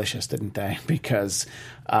so delicious, didn't they? Because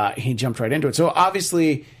he jumped right into it. So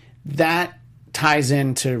obviously that ties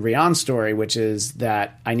into Rian's story, which is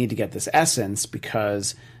that I need to get this essence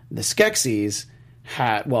because the Skeksis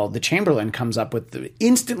the Chamberlain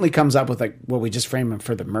instantly comes up with like, well, we just frame him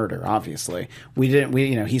for the murder. Obviously,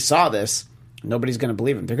 he saw this. Nobody's going to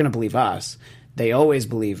believe him. They're going to believe us. They always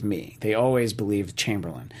believe me. They always believe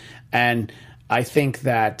Chamberlain. And I think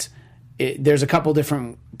that there's a couple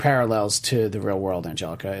different parallels to the real world,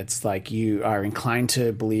 Angelica. It's like you are inclined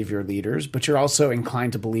to believe your leaders, but you're also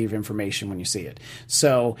inclined to believe information when you see it.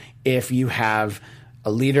 So if you have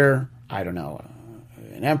a leader, I don't know,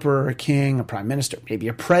 an emperor, a king, a prime minister, maybe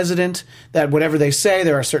a president, that whatever they say,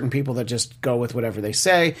 there are certain people that just go with whatever they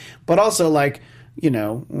say. But also, like,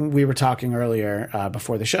 we were talking earlier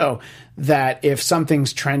before the show that if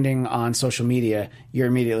something's trending on social media, you're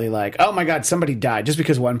immediately like, oh my God, somebody died just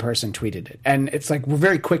because one person tweeted it. And it's like, we're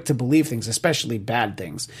very quick to believe things, especially bad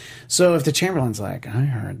things. So if the Chamberlain's like, I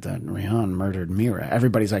heard that Rian murdered Mira,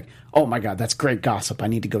 everybody's like, oh my God, that's great gossip. I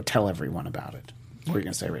need to go tell everyone about it. What are you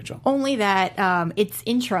going to say, Rachel? Only that it's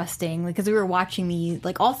interesting because we were watching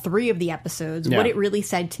all 3 of the episodes. Yeah. What it really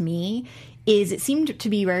said to me is it seemed to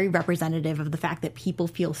be very representative of the fact that people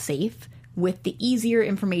feel safe with the easier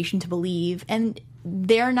information to believe. And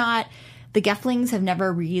the Gelflings have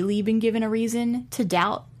never really been given a reason to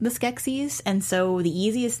doubt the Skeksis, and so the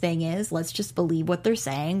easiest thing is, let's just believe what they're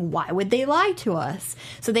saying. Why would they lie to us?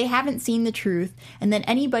 So they haven't seen the truth, and then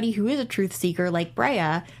anybody who is a truth seeker like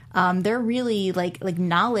Brea, they're really like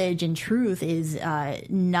knowledge and truth is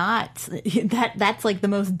not that's like the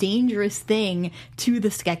most dangerous thing to the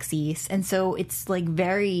Skeksis, and so it's like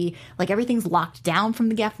very like everything's locked down from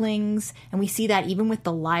the Gelflings, and we see that even with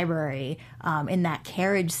the library in that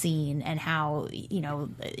carriage scene, and how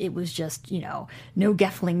it was just no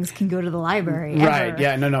Gelflings can go to the library ever. Right?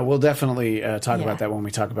 Yeah, no, we'll definitely talk about that when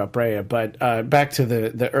we talk about Brea. But back to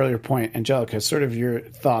the earlier point, Angelica, sort of your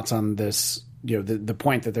thoughts on this. The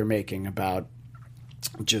point that they're making about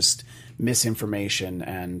just misinformation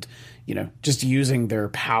and, just using their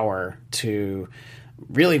power to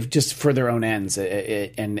really just for their own ends.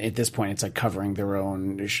 And at this point, it's like covering their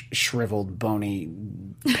own shriveled, bony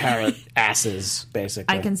parrot asses,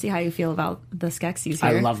 basically. I can see how you feel about the Skeksis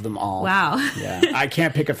here. I love them all. Wow. Yeah. I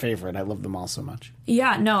can't pick a favorite. I love them all so much.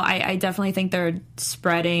 Yeah, no, I definitely think they're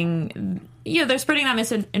spreading... they're spreading that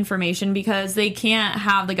misinformation because they can't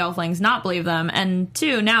have the Gelflings not believe them. And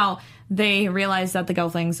two, now they realize that the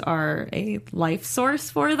Gelflings are a life source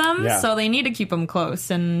for them. Yeah. So they need to keep them close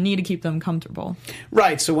and need to keep them comfortable.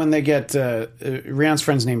 Right. So when they get... Rion's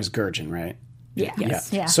friend's name is Gurjin, right? Yeah.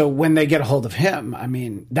 Yes. Yeah. So when they get a hold of him, I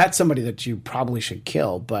mean, that's somebody that you probably should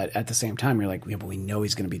kill. But at the same time, you're like, yeah, but we know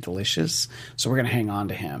he's going to be delicious. So we're going to hang on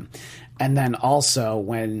to him. And then also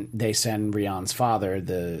when they send Rion's father,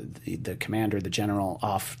 the commander, the general,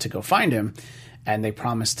 off to go find him, and they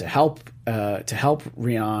promise to help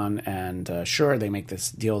Rion, and sure, they make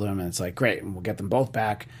this deal with him, and it's like, great, and we'll get them both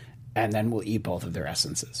back, and then we'll eat both of their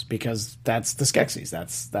essences, because that's the Skeksis.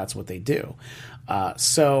 That's what they do.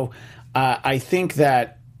 So I think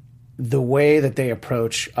that the way that they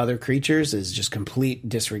approach other creatures is just complete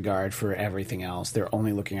disregard for everything else. They're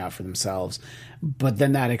only looking out for themselves. But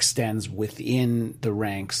then that extends within the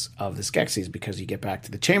ranks of the Skeksis, because you get back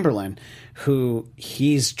to the Chamberlain, who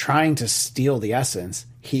he's trying to steal the essence.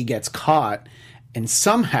 He gets caught, and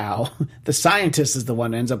somehow the scientist is the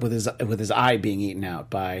one who ends up with his eye being eaten out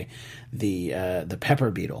by the pepper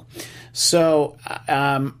beetle. So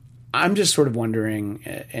I'm just sort of wondering,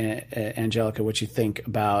 Angelica, what you think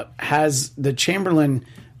about, has the Chamberlain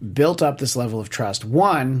built up this level of trust,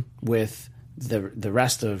 one, with the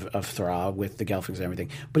rest of Thra, with the Gelflings and everything,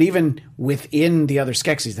 but even within the other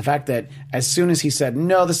Skeksis, the fact that as soon as he said,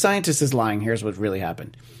 no, the scientist is lying, here's what really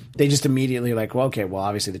happened, they just immediately like, well, okay, well,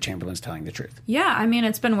 obviously the Chamberlain's telling the truth. Yeah, I mean,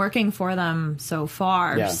 it's been working for them so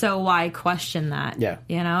far, so why question that? Yeah.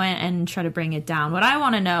 And try to bring it down. What I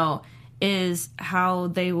want to know is how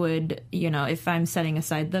they would, if I'm setting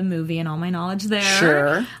aside the movie and all my knowledge there,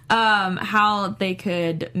 sure, how they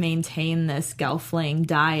could maintain this Gelfling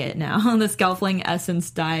diet now, this Gelfling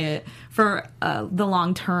essence diet for the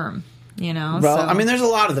long term. Well, so, I mean, there's a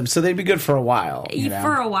lot of them, so they'd be good for a while.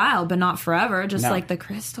 For a while, but not forever, just like the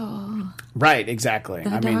crystal. Right, exactly.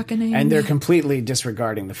 Darkening. And they're completely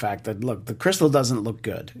disregarding the fact that, look, the crystal doesn't look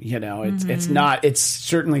good. It's not, it's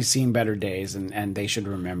certainly seen better days, and they should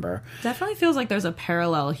remember. Definitely feels like there's a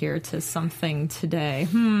parallel here to something today.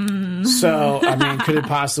 So, I mean, could it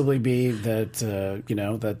possibly be that,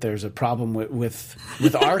 that there's a problem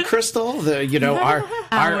with our crystal? Our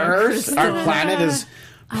Earth, crystal. Our planet is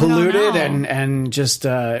polluted and just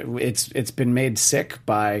it's been made sick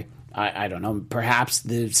by I don't know, perhaps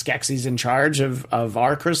the Skeksis in charge of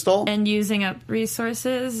our crystal and using up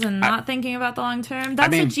resources and not thinking about the long term.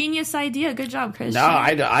 That's a genius idea. Good job, Christian. No,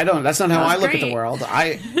 I don't. That's not how I look at the world.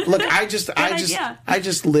 I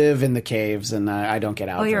just live in the caves and I don't get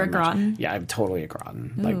out. Oh, you're a Groton. Yeah, I'm totally a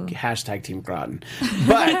Groton. Like hashtag Team Groton.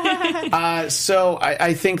 But so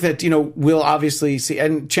I think that we'll obviously see.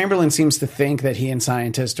 And Chamberlain seems to think that he and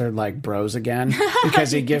Scientist are like bros again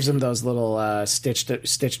because he gives him those little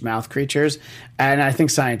stitched mouth creatures, and I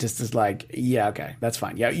think Scientist is like, yeah, okay, that's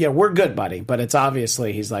fine, yeah, we're good, buddy. But it's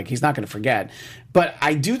obviously he's not going to forget. But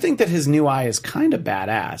I do think that his new eye is kind of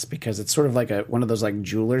badass because it's sort of like one of those like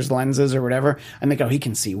jeweler's lenses or whatever. I think he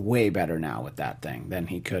can see way better now with that thing than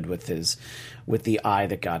he could with the eye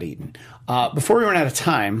that got eaten. Before we run out of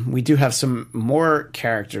time, we do have some more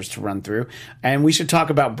characters to run through, and we should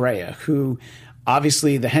talk about Brea, who.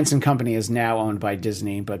 Obviously, the Henson Company is now owned by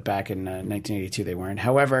Disney, but back in 1982 they weren't.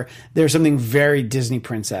 However, there's something very Disney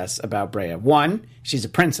princess about Brea. One, she's a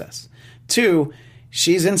princess. Two,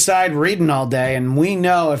 she's inside reading all day, and we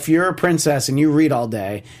know if you're a princess and you read all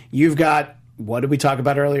day, you've got, what did we talk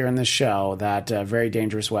about earlier in this show, that very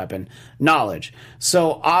dangerous weapon, knowledge.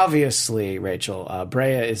 So obviously, Rachel,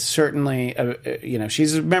 Brea is certainly,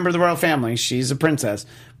 she's a member of the royal family, she's a princess,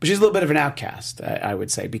 but she's a little bit of an outcast, I would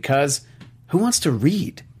say, because... who wants to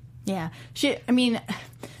read? Yeah.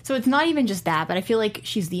 So it's not even just that, but I feel like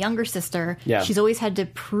she's the younger sister. Yeah. She's always had to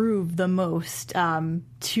prove the most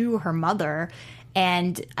to her mother.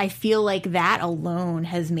 And I feel like that alone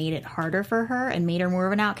has made it harder for her and made her more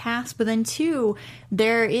of an outcast. But then, too,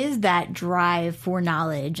 there is that drive for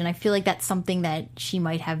knowledge. And I feel like that's something that she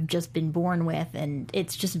might have just been born with. And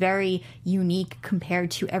it's just very unique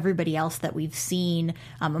compared to everybody else that we've seen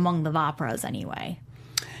among the Vapras anyway.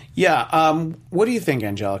 Yeah. What do you think,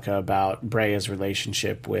 Angelica, about Brea's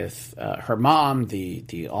relationship with her mom,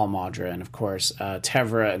 the All-Maudra, and, of course,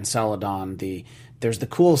 Tevra and Celadon? There's the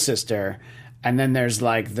cool sister. And then there's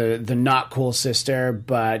like the not cool sister,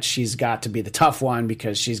 but she's got to be the tough one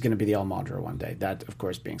because she's going to be the All-Maudra one day. That, of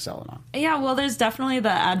course, being Celadon. Yeah, well, there's definitely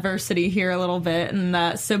the adversity here a little bit and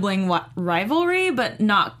the sibling rivalry, but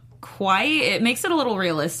not quite. It makes it a little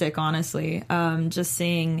realistic, honestly. Just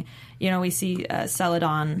seeing, we see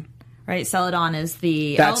Celadon. Right, Celadon is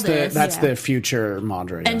the eldest. That's the future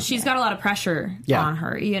Maudra. And she's got a lot of pressure on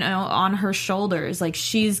her, on her shoulders. Like,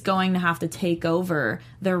 she's going to have to take over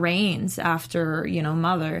the reins after,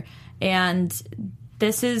 Mother. And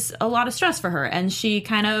this is a lot of stress for her. And she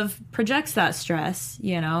kind of projects that stress,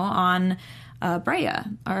 on Brea,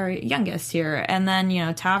 our youngest here. And then,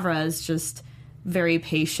 Tavra is just very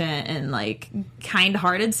patient and like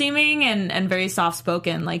kind-hearted seeming and very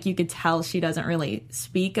soft-spoken. Like, you could tell she doesn't really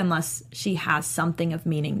speak unless she has something of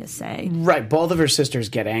meaning to say. Right. Both of her sisters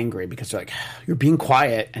get angry because they're like, you're being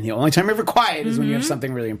quiet, and the only time you're ever quiet is when you have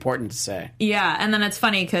something really important to say. Yeah, and then it's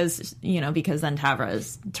funny because then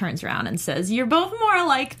Tavra turns around and says, you're both more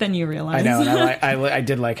alike than you realize. I know, and I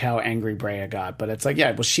did like how angry Brea got, but it's like, yeah,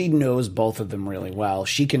 well, she knows both of them really well.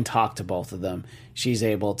 She can talk to both of them. She's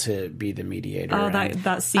able to be the mediator. Oh,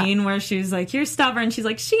 that scene where she's like, you're stubborn. She's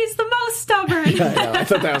like, she's the most stubborn. I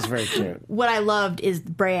thought that was very cute. What I loved is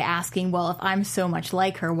Brea asking, well, if I'm so much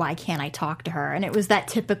like her, why can't I talk to her? And it was that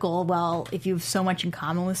typical, well, if you have so much in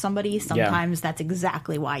common with somebody, sometimes that's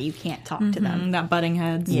exactly why you can't talk to them. That butting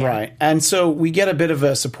heads. Yeah. Right. And so we get a bit of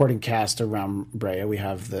a supporting cast around Brea. We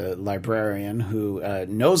have the librarian who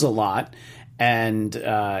knows a lot and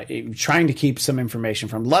trying to keep some information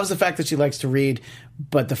from. Loves the fact that she likes to read,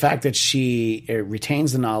 but the fact that she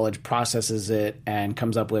retains the knowledge, processes it, and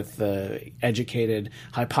comes up with educated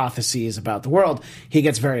hypotheses about the world, he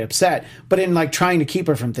gets very upset. But in like trying to keep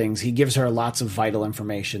her from things, he gives her lots of vital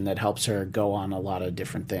information that helps her go on a lot of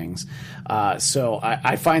different things. So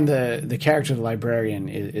I find the character of the librarian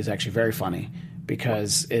is actually very funny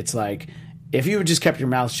because it's like, if you had just kept your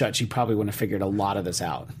mouth shut, she probably wouldn't have figured a lot of this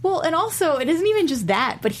out. Well, and also, it isn't even just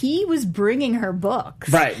that, but he was bringing her books.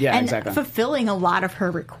 Right, yeah, and exactly. fulfilling a lot of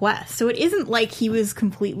her requests. So it isn't like he was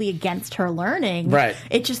completely against her learning. Right.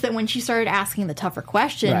 It's just that when she started asking the tougher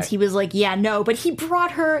questions, right. He was like, yeah, no, but he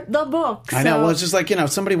brought her the books. I know. Well, it's just like,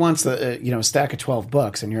 if somebody wants a stack of 12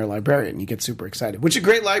 books and you're a librarian, you get super excited. Which is a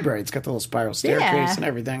great library. It's got the little spiral staircase and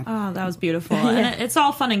everything. Oh, that was beautiful. And it's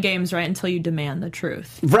all fun and games, right, until you demand the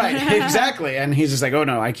truth. Right, exactly. And he's just like, oh,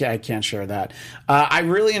 no, I can't share that. I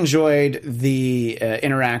really enjoyed the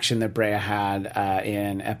interaction that Brea had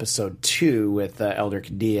in episode 2 with Elder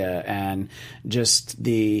Kadia, and just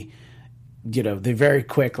the very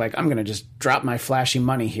quick, like, I'm going to just drop my flashy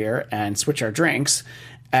money here and switch our drinks.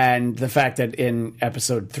 And the fact that in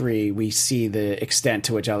episode 3, we see the extent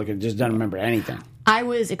to which Elder Kadia just doesn't remember anything. I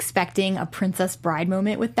was expecting a Princess Bride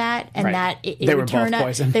moment with that, and right. that it they would were turn both out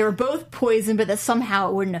poisoned. They were both poisoned, but that somehow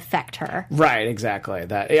it wouldn't affect her. Right, exactly.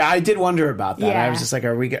 I did wonder about that. Yeah. I was just like,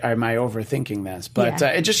 am I overthinking this? But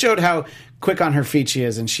it just showed how quick on her feet she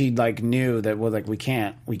is, and she like knew that we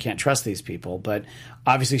can't trust these people. But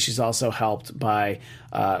obviously, she's also helped by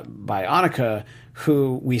Annika,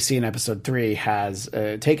 who we see in episode 3 has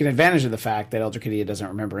taken advantage of the fact that Elder Kadia doesn't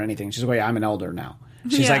remember anything. She's like, I'm an elder now.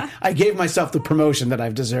 She's like, I gave myself the promotion that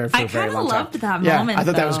I've deserved for a very long time. I kind of loved that moment, I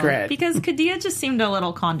thought that was great. Because Kadia just seemed a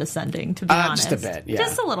little condescending, to be honest. Just a bit, yeah.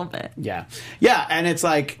 Just a little bit. Yeah. Yeah, and it's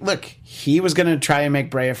like, look, he was going to try and make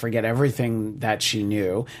Brea forget everything that she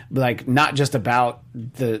knew, like, not just about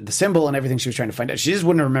the symbol and everything she was trying to find out. She just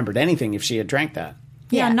wouldn't have remembered anything if she had drank that.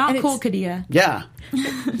 Yeah, not cool, Kadia. Yeah.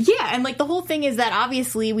 Yeah, and like the whole thing is that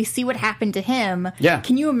obviously we see what happened to him. Yeah.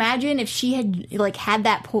 Can you imagine if she had had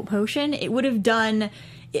that potion? It would have done.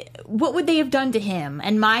 What would they have done to him?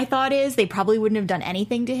 And my thought is they probably wouldn't have done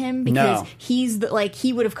anything to him because he's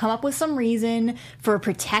he would have come up with some reason for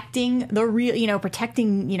protecting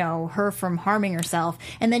protecting her from harming herself,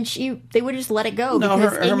 and then they would have just let it go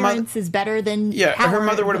because ignorance is better than power. Her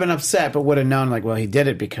mother would have been upset, but would have known he did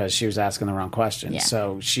it because she was asking the wrong question. Yeah.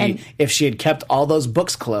 So if she had kept all those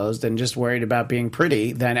books closed and just worried about being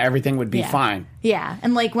pretty, then everything would be fine. Yeah,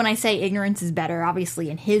 and like when I say ignorance is better, obviously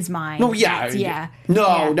in his mind. Oh, yeah. Yeah.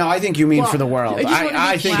 No, I think you mean Well, for the world. I just wanna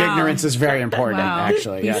I be- think Wow. ignorance is very important, Wow.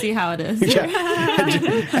 actually. You Yeah. see how it is.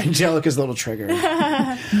 Angelica's a little triggered.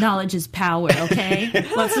 Knowledge is power, okay?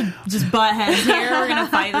 Let's just butt heads here. We're going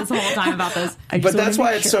to fight this whole time about this. But that's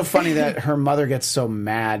why it's so funny that her mother gets so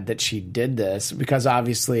mad that she did this, because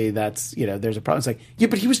obviously that's, there's a problem. It's like, yeah,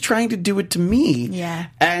 but he was trying to do it to me. Yeah.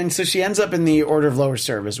 And so she ends up in the Order of Lower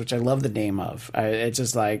Service, which I love the name of. It's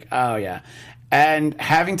just like, oh, yeah. And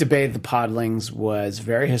having to bathe the podlings was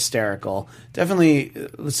very hysterical. Definitely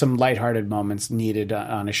some lighthearted moments needed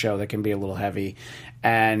on a show that can be a little heavy.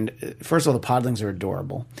 And first of all, the podlings are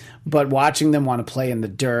adorable. But watching them want to play in the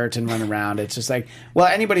dirt and run around, it's just like, well,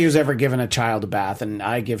 anybody who's ever given a child a bath, and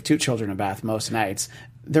I give 2 children a bath most nights.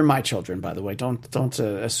 They're my children, by the way. Don't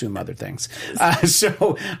assume other things.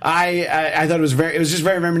 So I thought it was just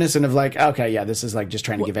very reminiscent of like, okay, yeah, this is like just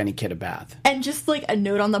trying to give any kid a bath. And just like a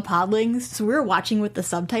note on the podlings, so we were watching with the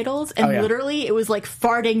subtitles, and Oh, yeah. literally it was like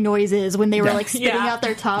farting noises when they were like spitting Yeah. out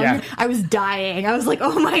their tongue. Yeah. I was dying. I was like,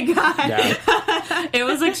 oh my god. Yeah. It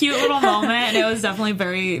was a cute little moment, and it was definitely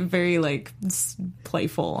very, very like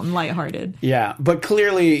playful and lighthearted. Yeah, but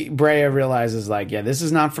clearly Brea realizes like, yeah, this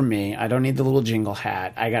is not for me. I don't need the little jingle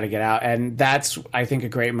hat. I got to get out. And that's, I think, a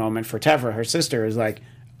great moment for Tevra. Her sister is like,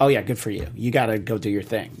 oh, yeah, good for you. You got to go do your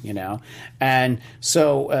thing, And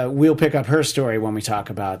so we'll pick up her story when we talk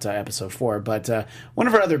about episode 4. But one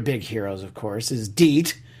of our other big heroes, of course, is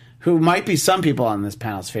Deet, who might be some people on this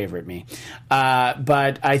panel's favorite me.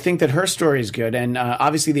 But I think that her story is good. And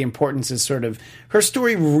obviously the importance is sort of, her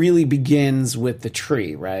story really begins with the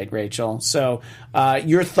tree, right, Rachel? So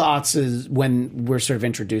your thoughts is when we're sort of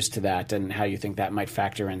introduced to that and how you think that might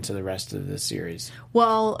factor into the rest of the series.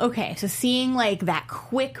 Well, okay, so seeing like that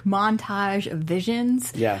quick montage of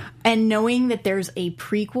visions, Yeah. and knowing that there's a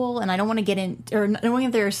prequel, and I don't want to get in, or knowing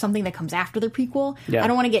that there's something that comes after the prequel, Yeah. I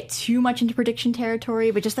don't want to get too much into prediction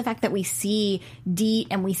territory, but just the fact that we see Deet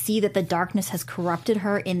and we see that the darkness has corrupted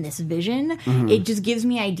her in this vision, it just gives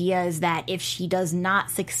me ideas that if she does not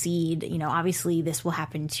succeed, obviously this will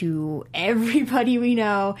happen to everybody we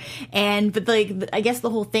know, but like, I guess the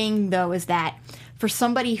whole thing though is that for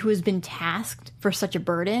somebody who has been tasked for such a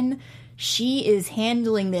burden, she is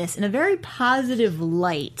handling this in a very positive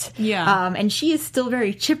light. Yeah. And she is still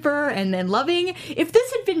very chipper and loving. If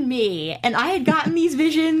this had been me and I had gotten these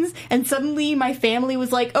visions and suddenly my family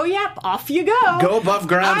was like, oh, yeah, off you go. Go above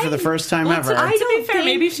ground for the first time ever. I To don't be fair, think-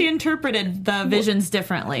 maybe she interpreted the visions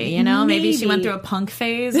differently, Maybe she went Maybe. through a punk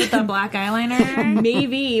phase with that black eyeliner.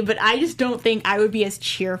 Maybe, but I just don't think I would be as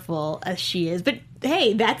cheerful as she is. But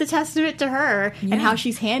hey, that's a testament to her and how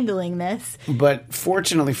she's handling this. But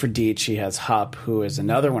fortunately for Deet, she has Hup, who is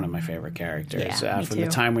another one of my favorite characters Yeah, me from too.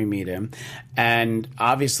 the time we meet him. And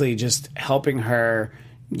obviously just helping her,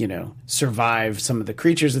 survive some of the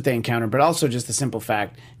creatures that they encounter, but also just the simple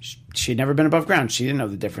fact she'd never been above ground. She didn't know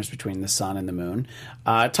the difference between the sun and the moon.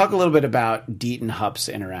 Talk a little bit about Deet and Hup's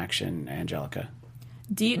interaction, Angelica.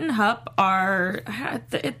 Deet and Hup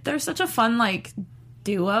they're such a fun, like,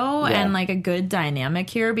 duo Yeah. and, like, a good dynamic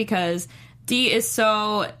here because Deet is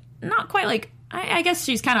so, not quite, like, I guess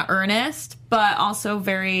she's kind of earnest, but also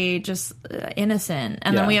very just innocent.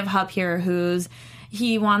 And Yeah. then we have Hup here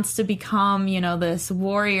he wants to become, this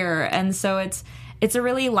warrior. And so it's a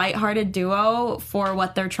really lighthearted duo for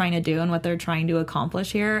what they're trying to do and what they're trying to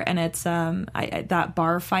accomplish here. And it's that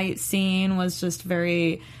bar fight scene was just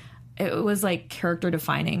it was like character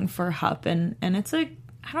defining for Hup, and it's like,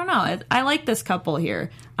 I don't know, I like this couple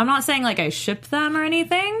here. I'm not saying like I ship them or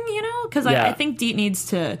anything, because Yeah. I think Deet needs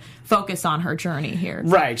to focus on her journey here.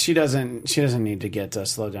 Right, she doesn't need to get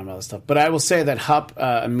slowed down by all this stuff. But I will say that Hup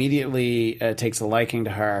immediately takes a liking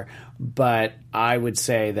to her. But I would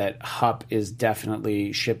say that Hup is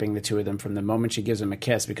definitely shipping the two of them from the moment she gives him a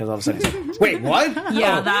kiss, because all of a sudden, it's, wait, what?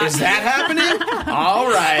 Yeah, is that happening? All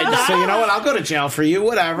right, so you know what? I'll go to jail for you,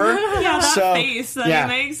 whatever. Yeah, that face that he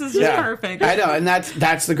makes is just perfect. I know, and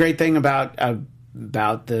that's the great thing about the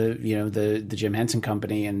the Jim Henson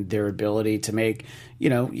Company and their ability to make, the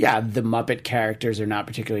Muppet characters are not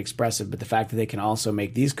particularly expressive, but the fact that they can also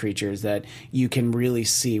make these creatures that you can really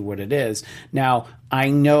see what it is. Now, I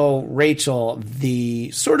know, Rachel,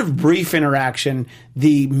 the sort of brief interaction,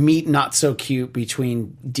 the meet not so cute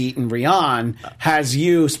between Deet and Rian has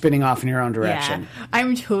you spinning off in your own direction. Yeah,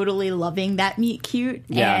 I'm totally loving that meet cute,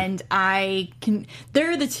 Yeah. and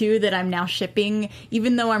they're the two that I'm now shipping,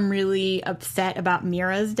 even though I'm really upset about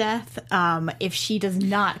Mira's death. If she does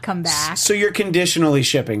not come back, So you're conditionally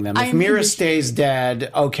shipping them. If I'm Mira condition- stays dead,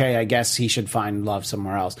 okay, I guess he should find love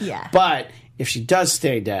somewhere else. Yeah. But if she does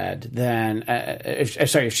stay dead, then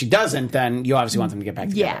if she doesn't, then you obviously want them to get back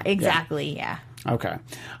together. Yeah, exactly. Yeah. Okay.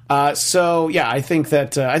 So yeah, I think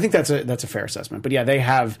that's a fair assessment. But yeah, they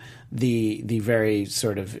have the very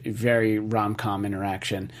sort of very rom-com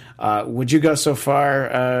interaction. Would you go so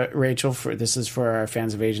far, Rachel? This is for our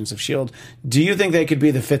fans of Agents of S.H.I.E.L.D. Do you think they could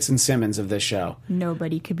be the Fitz and Simmons of this show?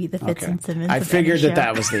 Nobody could be the Fitz and Simmons. I of figured any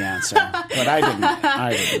that show. was the answer, but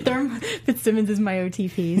I didn't. Fitzsimmons is my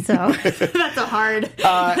OTP, so that's a hard.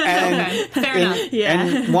 Okay, fair enough. Yeah.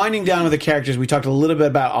 And winding down with the characters, we talked a little bit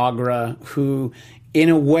about Aughra, who, in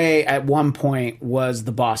a way, at one point was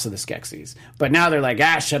the boss of the Skeksis. But now they're like,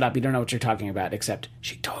 shut up, you don't know what you're talking about, except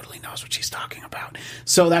she totally knows what she's talking about.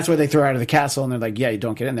 So that's why they throw her out of the castle, and they're like, yeah, you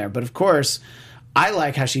don't get in there. But of course, I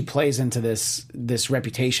like how she plays into this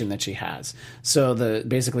reputation that she has. So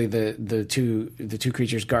basically the two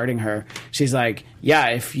creatures guarding her, she's like, yeah,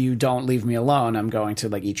 if you don't leave me alone, I'm going to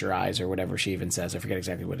like eat your eyes or whatever she even says. I forget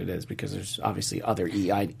exactly what it is because there's obviously other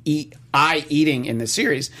eye eating in this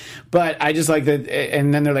series. But I just like that.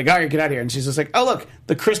 And then they're like, all right, get out of here. And she's just like, oh, look,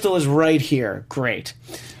 the crystal is right here. Great.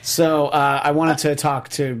 So I wanted to talk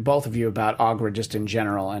to both of you about Aughra just in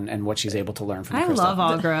general and what she's able to learn from the crystal. I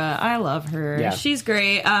love Aughra. I love her. Yeah. She's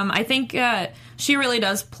great. I think she really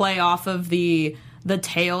does play off of the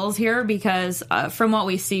tales here because from what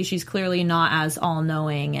we see, she's clearly not as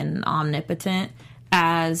all-knowing and omnipotent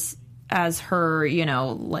as her,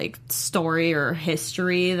 like story or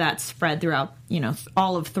history that's spread throughout,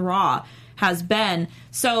 all of Thra has been.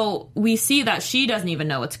 So we see that she doesn't even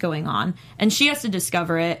know what's going on, and she has to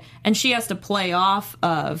discover it, and she has to play off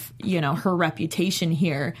of, her reputation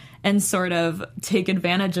here and sort of take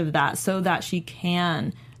advantage of that so that she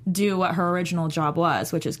can do what her original job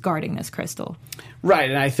was, which is guarding this crystal. Right,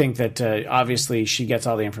 and I think that obviously she gets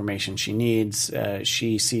all the information she needs.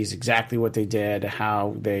 She sees exactly what they did,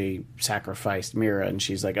 how they sacrificed Mira, and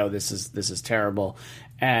she's like, "Oh, this is terrible,"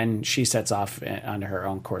 and she sets off on her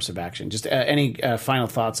own course of action. Just any final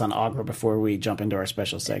thoughts on Aughra before we jump into our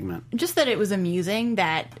special segment? Just that it was amusing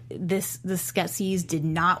that the Skeksis did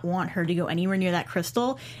not want her to go anywhere near that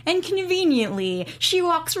crystal, and conveniently she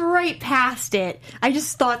walks right past it. I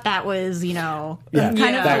just thought that was, kind of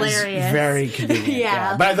that hilarious. Was very convenient.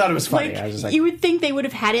 Yeah. But I thought it was funny. Like, I was just like, you would think they would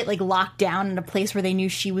have had it locked down in a place where they knew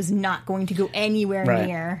she was not going to go anywhere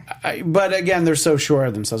near. But again, they're so sure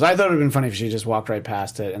of themselves. I thought it would have been funny if she just walked right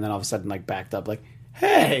past it and then all of a sudden backed up like,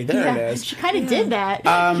 hey, there it is. She kind of did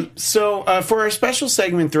that. So for our special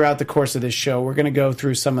segment throughout the course of this show, we're going to go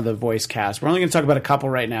through some of the voice cast. We're only going to talk about a couple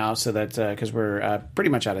right now so that because we're pretty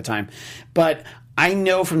much out of time. But I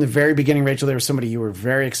know from the very beginning, Rachel, there was somebody you were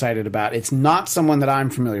very excited about. It's not someone that I'm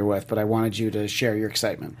familiar with, but I wanted you to share your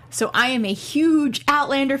excitement. So I am a huge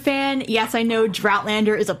Outlander fan. Yes, I know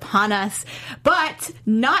Droughtlander is upon us, but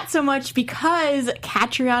not so much because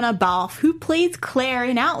Catriona Balfe, who plays Claire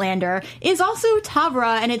in Outlander, is also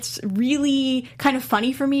Tavra, and it's really kind of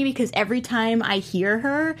funny for me because every time I hear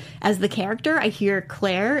her as the character, I hear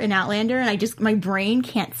Claire in Outlander, and my brain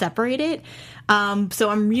can't separate it. So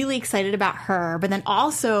I'm really excited about her, but then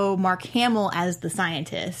also Mark Hamill as the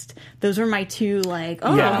scientist. Those were my two, hey,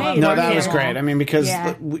 no, Mark that was Hamill. great. I mean, because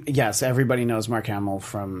yes, everybody knows Mark Hamill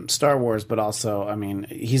from Star Wars, but also, I mean,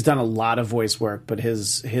 he's done a lot of voice work, but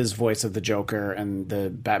his voice of the Joker and the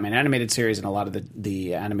Batman animated series and a lot of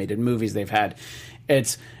the animated movies they've had,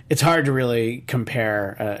 it's hard to really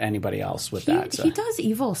compare anybody else with that. So. He does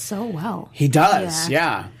evil so well. He does,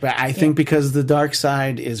 yeah. But I think because the dark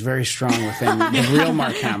side is very strong within the real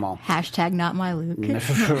Mark Hamill. # not my Luke.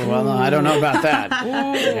 Well, no, I don't know about that.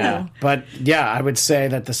 Yeah. But yeah, I would say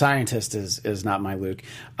that the scientist is not my Luke.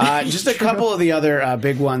 Just a couple of the other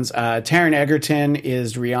big ones. Taron Egerton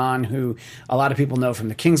is Rian, who a lot of people know from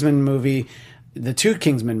the Kingsman movie, the two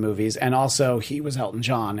Kingsman movies, and also he was Elton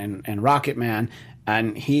John and Rocket Man.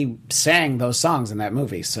 And he sang those songs in that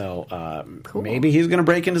movie. So maybe he's going to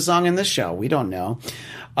break into song in this show. We don't know.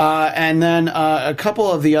 And then a couple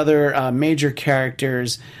of the other major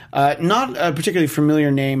characters, not a particularly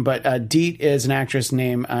familiar name, but Deet is an actress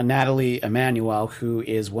named Natalie Emmanuel, who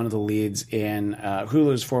is one of the leads in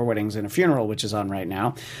Hulu's Four Weddings and a Funeral, which is on right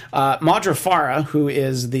now. Maudra Farah, who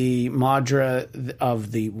is the Maudra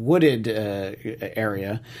of the wooded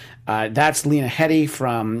area. That's Lena Headey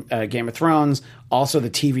from Game of Thrones, also the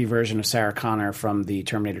TV version of Sarah Connor from the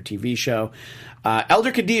Terminator TV show.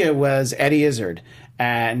 Elder Kadea was Eddie Izzard,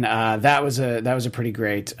 and that was a pretty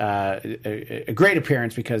great a great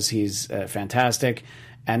appearance because he's fantastic.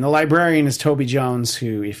 And the librarian is Toby Jones,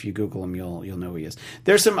 who, if you Google him, you'll know who he is.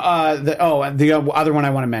 There's some, the other one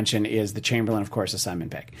I want to mention is the Chamberlain, of course, is Simon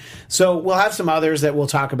Pegg. So we'll have some others that we'll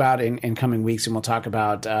talk about in coming weeks, and we'll talk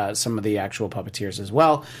about some of the actual puppeteers as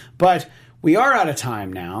well. But we are out of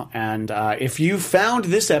time now, and if you found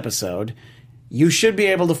this episode, you should be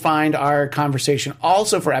able to find our conversation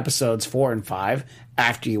also for episodes 4 and 5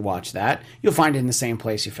 after you watch that. You'll find it in the same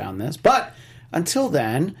place you found this. But until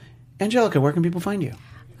then, Angelica, where can people find you?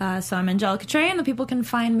 So I'm Angelica Trey, and the people can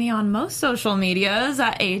find me on most social medias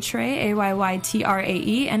at Atrey,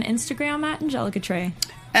 AYYTRAE, and Instagram at Angelica Trey.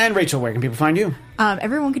 And Rachel, where can people find you?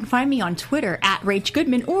 Everyone can find me on Twitter at Rach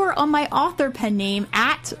Goodman or on my author pen name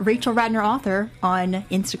at Rachel Radner Author on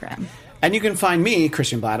Instagram. And you can find me,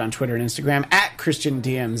 Christian Blatt, on Twitter and Instagram at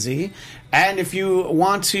ChristianDMZ. And if you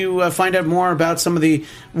want to find out more about some of the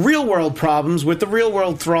real-world problems with the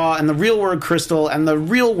real-world Thraw and the real-world Crystal and the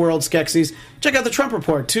real-world Skeksis, check out the Trump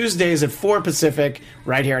Report, Tuesdays at 4 Pacific,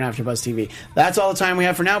 right here on AfterBuzz TV. That's all the time we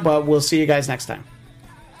have for now, but we'll see you guys next time.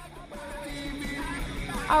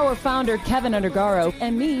 Our founder, Kevin Undergaro,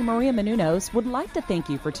 and me, Maria Menounos, would like to thank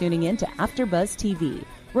you for tuning in to AfterBuzz TV.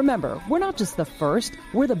 Remember, we're not just the first,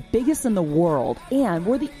 we're the biggest in the world, and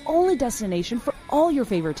we're the only destination for all your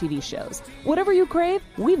favorite TV shows. Whatever you crave,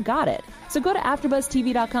 we've got it. So go to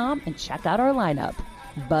AfterBuzzTV.com and check out our lineup.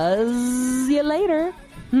 Buzz you later.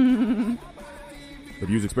 The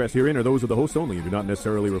views expressed herein are those of the hosts only and do not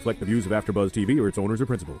necessarily reflect the views of AfterBuzz TV or its owners or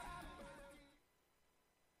principals.